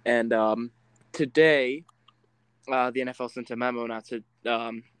 and today, the NFL sent a memo not to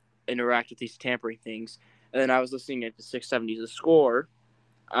interact with these tampering things. And then I was listening at the 670 The Score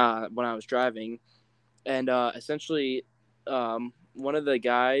when I was driving, and essentially, one of the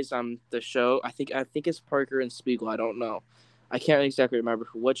guys on the show, I think it's Parker and Spiegel. I don't know. I can't exactly remember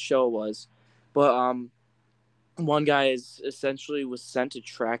what show it was, but one guy was sent to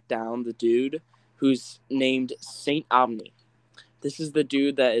track down the dude who's named Saint Omni. This is the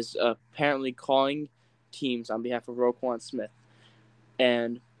dude that is apparently calling teams on behalf of Roquan Smith,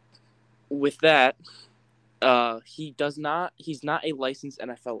 and with that. He's not a licensed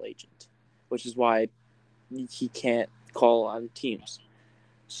NFL agent, which is why he can't call on teams.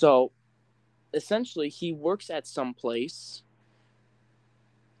 So, essentially, he works at some place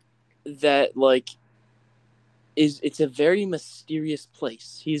that, it's a very mysterious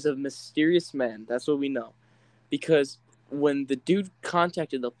place. He's a mysterious man. That's what we know. Because when the dude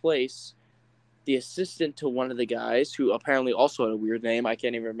contacted the place, the assistant to one of the guys, who apparently also had a weird name, I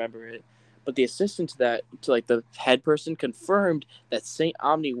can't even remember it, but the assistant to the head person confirmed that Saint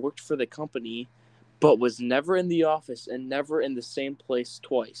Omni worked for the company, but was never in the office and never in the same place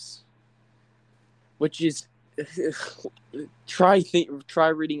twice. Which is, try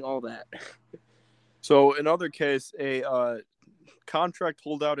reading all that. So, in other case, a contract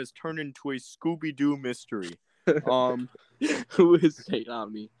holdout has turned into a Scooby-Doo mystery. Who is Saint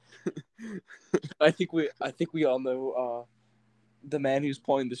Omni? I think we all know the man who's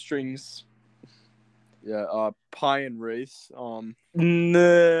pulling the strings. Yeah, Pie and Race.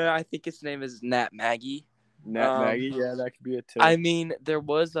 No, I think his name is Nat Maggie. Maggie, yeah, that could be it too. I mean, there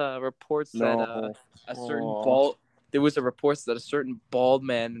was reports that there was a report that a certain bald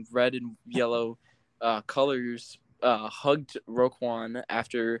man in red and yellow colors hugged Roquan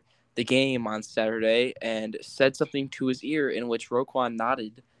after the game on Saturday and said something to his ear in which Roquan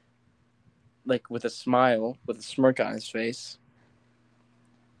nodded, with a smile, with a smirk on his face.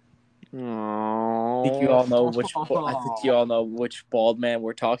 I think you all know which bald man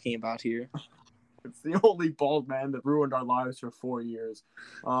we're talking about here. It's the only bald man that ruined our lives for 4 years.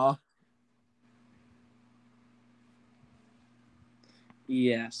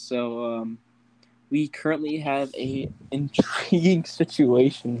 Yeah, so we currently have a intriguing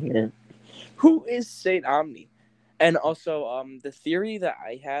situation here. Who is Saint Omni? And also, the theory that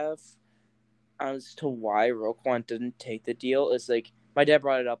I have as to why Roquan didn't take the deal is like my dad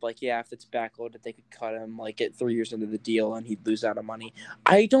brought it up. Like, yeah, if it's backloaded, they could cut him like get 3 years into the deal and he'd lose out on money.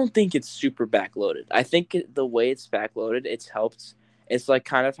 I don't think it's super backloaded. I think the way it's backloaded, it's helped. It's like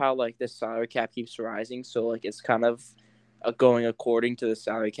kind of how like the salary cap keeps rising, so like it's kind of going according to the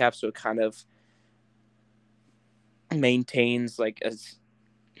salary cap, so it kind of maintains like as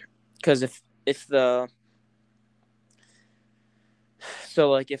because if the so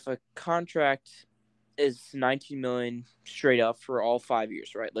like if a contract is 19 million straight up for all 5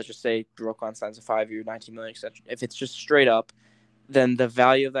 years, right? Let's just say Roquan signs a 5-year 19 million extension. If it's just straight up, then the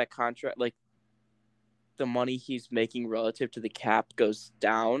value of that contract, like the money he's making relative to the cap, goes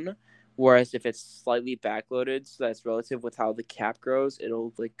down. Whereas if it's slightly backloaded, so that's relative with how the cap grows,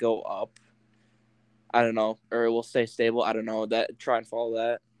 it'll like go up. I don't know, or it will stay stable. I don't know. That try and follow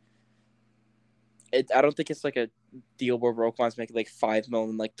that. I don't think it's like a deal where Roquan's making like 5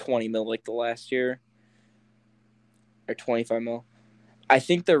 million, like 20 mil, like the last year, or 25 mil. I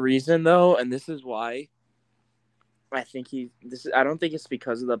think the reason though, and this is why, I don't think it's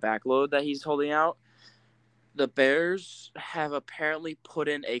because of the backload that he's holding out. The Bears have apparently put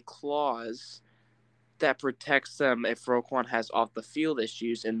in a clause that protects them if Roquan has off the field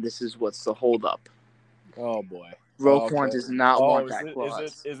issues, and this is what's the holdup. Oh boy. Roquan Okay. does not want is that it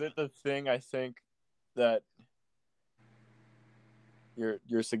clause. is it the thing I think that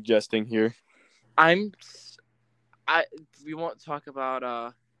you're suggesting here? We won't talk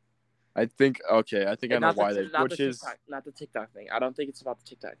about I think I think I know not why the they not the which is TikTok not the TikTok thing. I don't think it's about the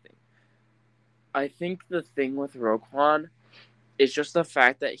TikTok thing. I think the thing with Roquan is just the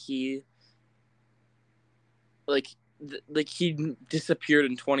fact that he he disappeared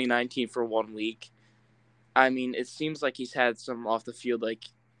in 2019 for 1 week. I mean, it seems like he's had some off the field like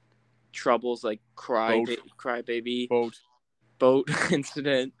troubles, like crybaby boat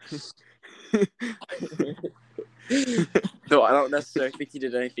incident. Though I don't necessarily think he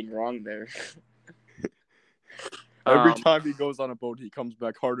did anything wrong there. Every time he goes on a boat, he comes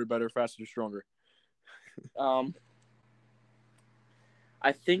back harder, better, faster, stronger. I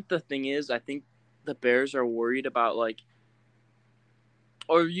think the thing is, I think the Bears are worried about like,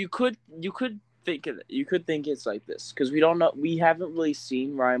 or you could think it's like this because we don't know. We haven't really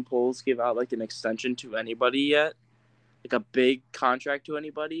seen Ryan Poles give out like an extension to anybody yet, like a big contract to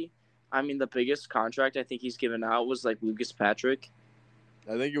anybody. I mean, the biggest contract I think he's given out was like Lucas Patrick.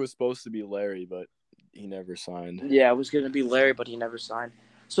 I think it was supposed to be Larry, but he never signed. Yeah, it was going to be Larry, but he never signed.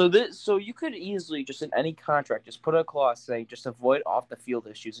 So you could easily just in any contract just put a clause saying just avoid off the field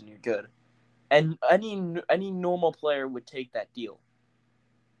issues and you're good. And any normal player would take that deal.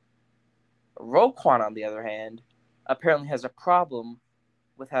 Roquan, on the other hand, apparently has a problem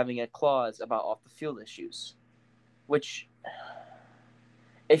with having a clause about off the field issues, which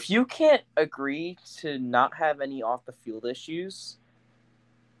if you can't agree to not have any off the field issues,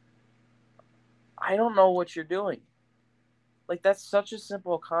 I don't know what you're doing. Like, that's such a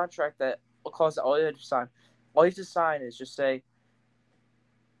simple contract that a clause that all you have to sign. All you have to sign is just say,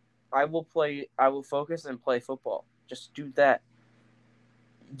 I will focus and play football. Just do that.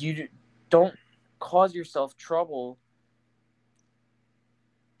 You don't cause yourself trouble.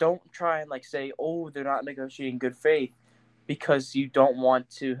 Don't try and like say, oh, they're not negotiating good faith because you don't want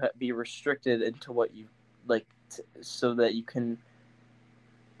to be restricted into what you like so that you can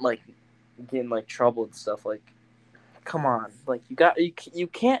like get in like trouble and stuff. Like, come on, like you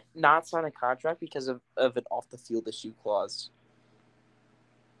can't not sign a contract because of an off the field issue clause.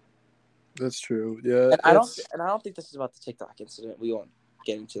 That's true. Yeah, and I don't think this is about the TikTok incident. We won't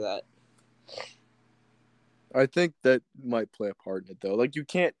get into that. I think that might play a part in it though. Like you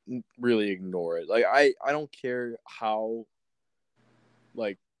can't really ignore it. Like I don't care how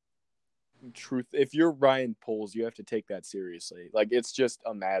like truth if you're Ryan Poles, you have to take that seriously. Like it's just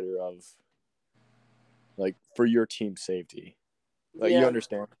a matter of like for your team's safety. Like you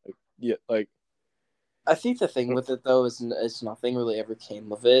understand. Like, yeah, like I think the thing with it though is nothing really ever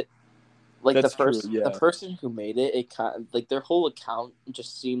came of it. Like the person who made it kind of, like their whole account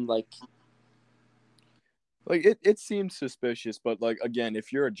just seemed like it seems suspicious, but like again,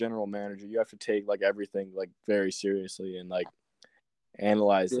 if you're a general manager, you have to take like everything like very seriously and like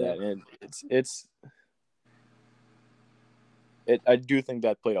analyze that. And I do think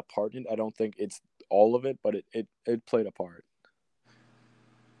that played a part in it. I don't think it's all of it, but it played a part.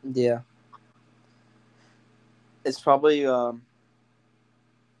 Yeah. It's probably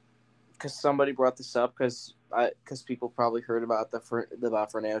because somebody brought this up because people probably heard about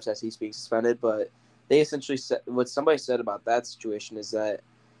about Fernando Tatis being suspended, but they essentially said what somebody said about that situation is that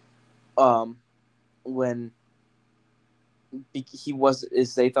when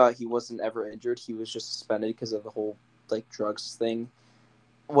they thought he wasn't ever injured. He was just suspended because of the whole like drugs thing.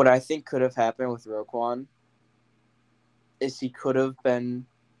 What I think could have happened with Roquan is he could have been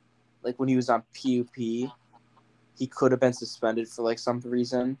like when he was on PUP, he could have been suspended for like some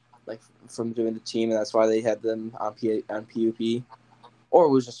reason, like from doing the team, and that's why they had them on PUP, or it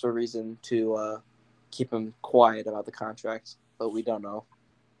was just a reason to keep him quiet about the contract. But we don't know.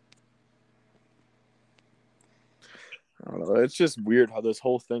 I don't know. It's just weird how this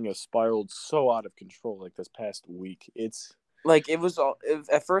whole thing has spiraled so out of control like this past week. It's like it was all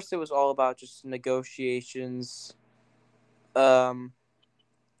at first it was all about just negotiations.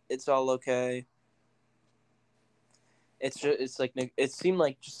 It's all okay. It's like it seemed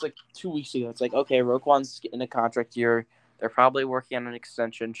like just like 2 weeks ago. It's like okay, Roquan's in a contract year. They're probably working on an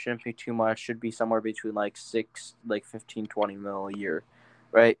extension. Shouldn't be too much. Should be somewhere between like 15, 20 mil a year,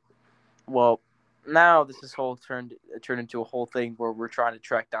 right? Well, now this is turned into a whole thing where we're trying to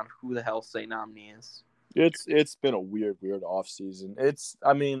track down who the hell Saint Omni is. it's been a weird off season.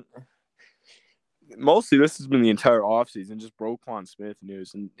 Mostly this has been the entire offseason, just Roquan Smith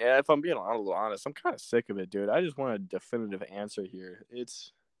news. And yeah, if I'm being a little honest, I'm kind of sick of it, dude. I just want a definitive answer here.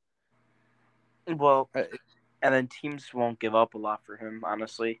 And then teams won't give up a lot for him,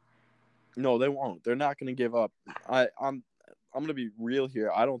 honestly. No, they won't. They're not going to give up. I'm going to be real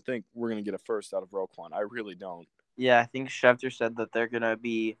here. I don't think we're going to get a first out of Roquan. I really don't. Yeah, I think Schefter said that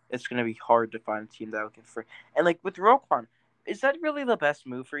it's gonna be hard to find a team that will get for. And like with Roquan, is that really the best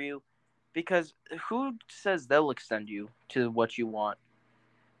move for you? Because who says they'll extend you to what you want?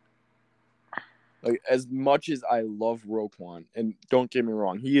 Like, as much as I love Roquan, and don't get me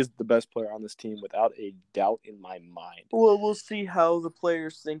wrong, he is the best player on this team without a doubt in my mind. Well, we'll see how the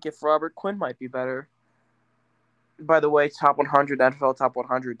players think if Robert Quinn might be better. By the way, top 100 NFL top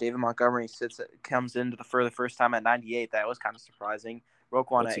 100. David Montgomery comes into for the first time at 98. That was kind of surprising.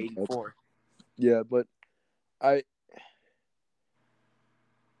 Roquan at 84. Yeah, but I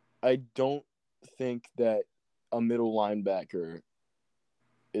don't think that a middle linebacker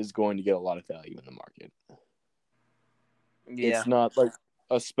is going to get a lot of value in the market. Yeah. It's not like,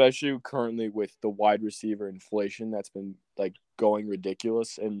 especially currently with the wide receiver inflation that's been like going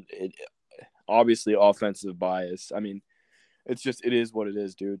ridiculous, and it obviously offensive bias. I mean, it is what it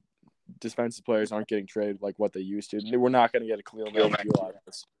is, dude. Defensive players aren't getting traded like what they used to. We're not going to get a Khalil Mack deal out of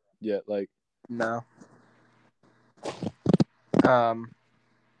this yet. Like, no. What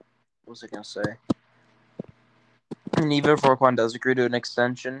was I going to say? And even if Roquan does agree to an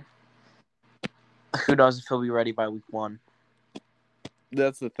extension, who knows if he'll be ready by week 1?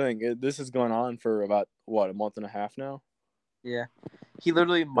 That's the thing. This has gone on for about, a month and a half now? Yeah. He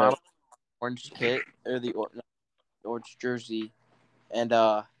literally modeled the orange kit, or the orange jersey, and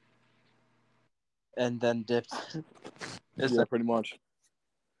then dipped. Yeah, pretty much.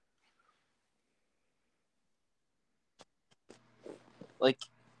 Like,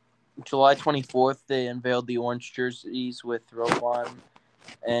 July 24th, they unveiled the orange jerseys with Roquan,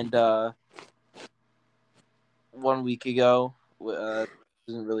 and 1 week ago,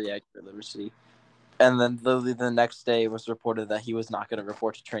 isn't really accurate literacy. And then literally the next day it was reported that he was not going to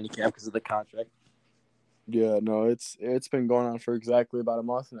report to training camp because of the contract. Yeah, no, it's been going on for exactly about a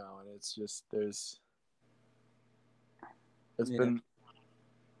month now, and it's just been.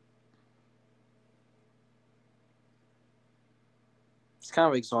 It's kind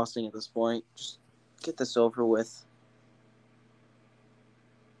of exhausting at this point. Just get this over with.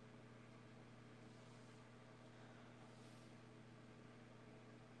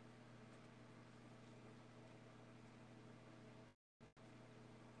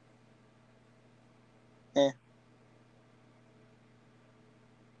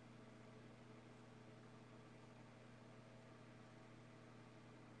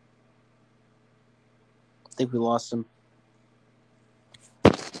 I think we lost him.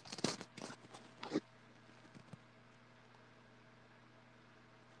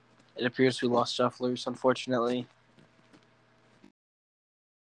 It appears we lost Shufflers, unfortunately.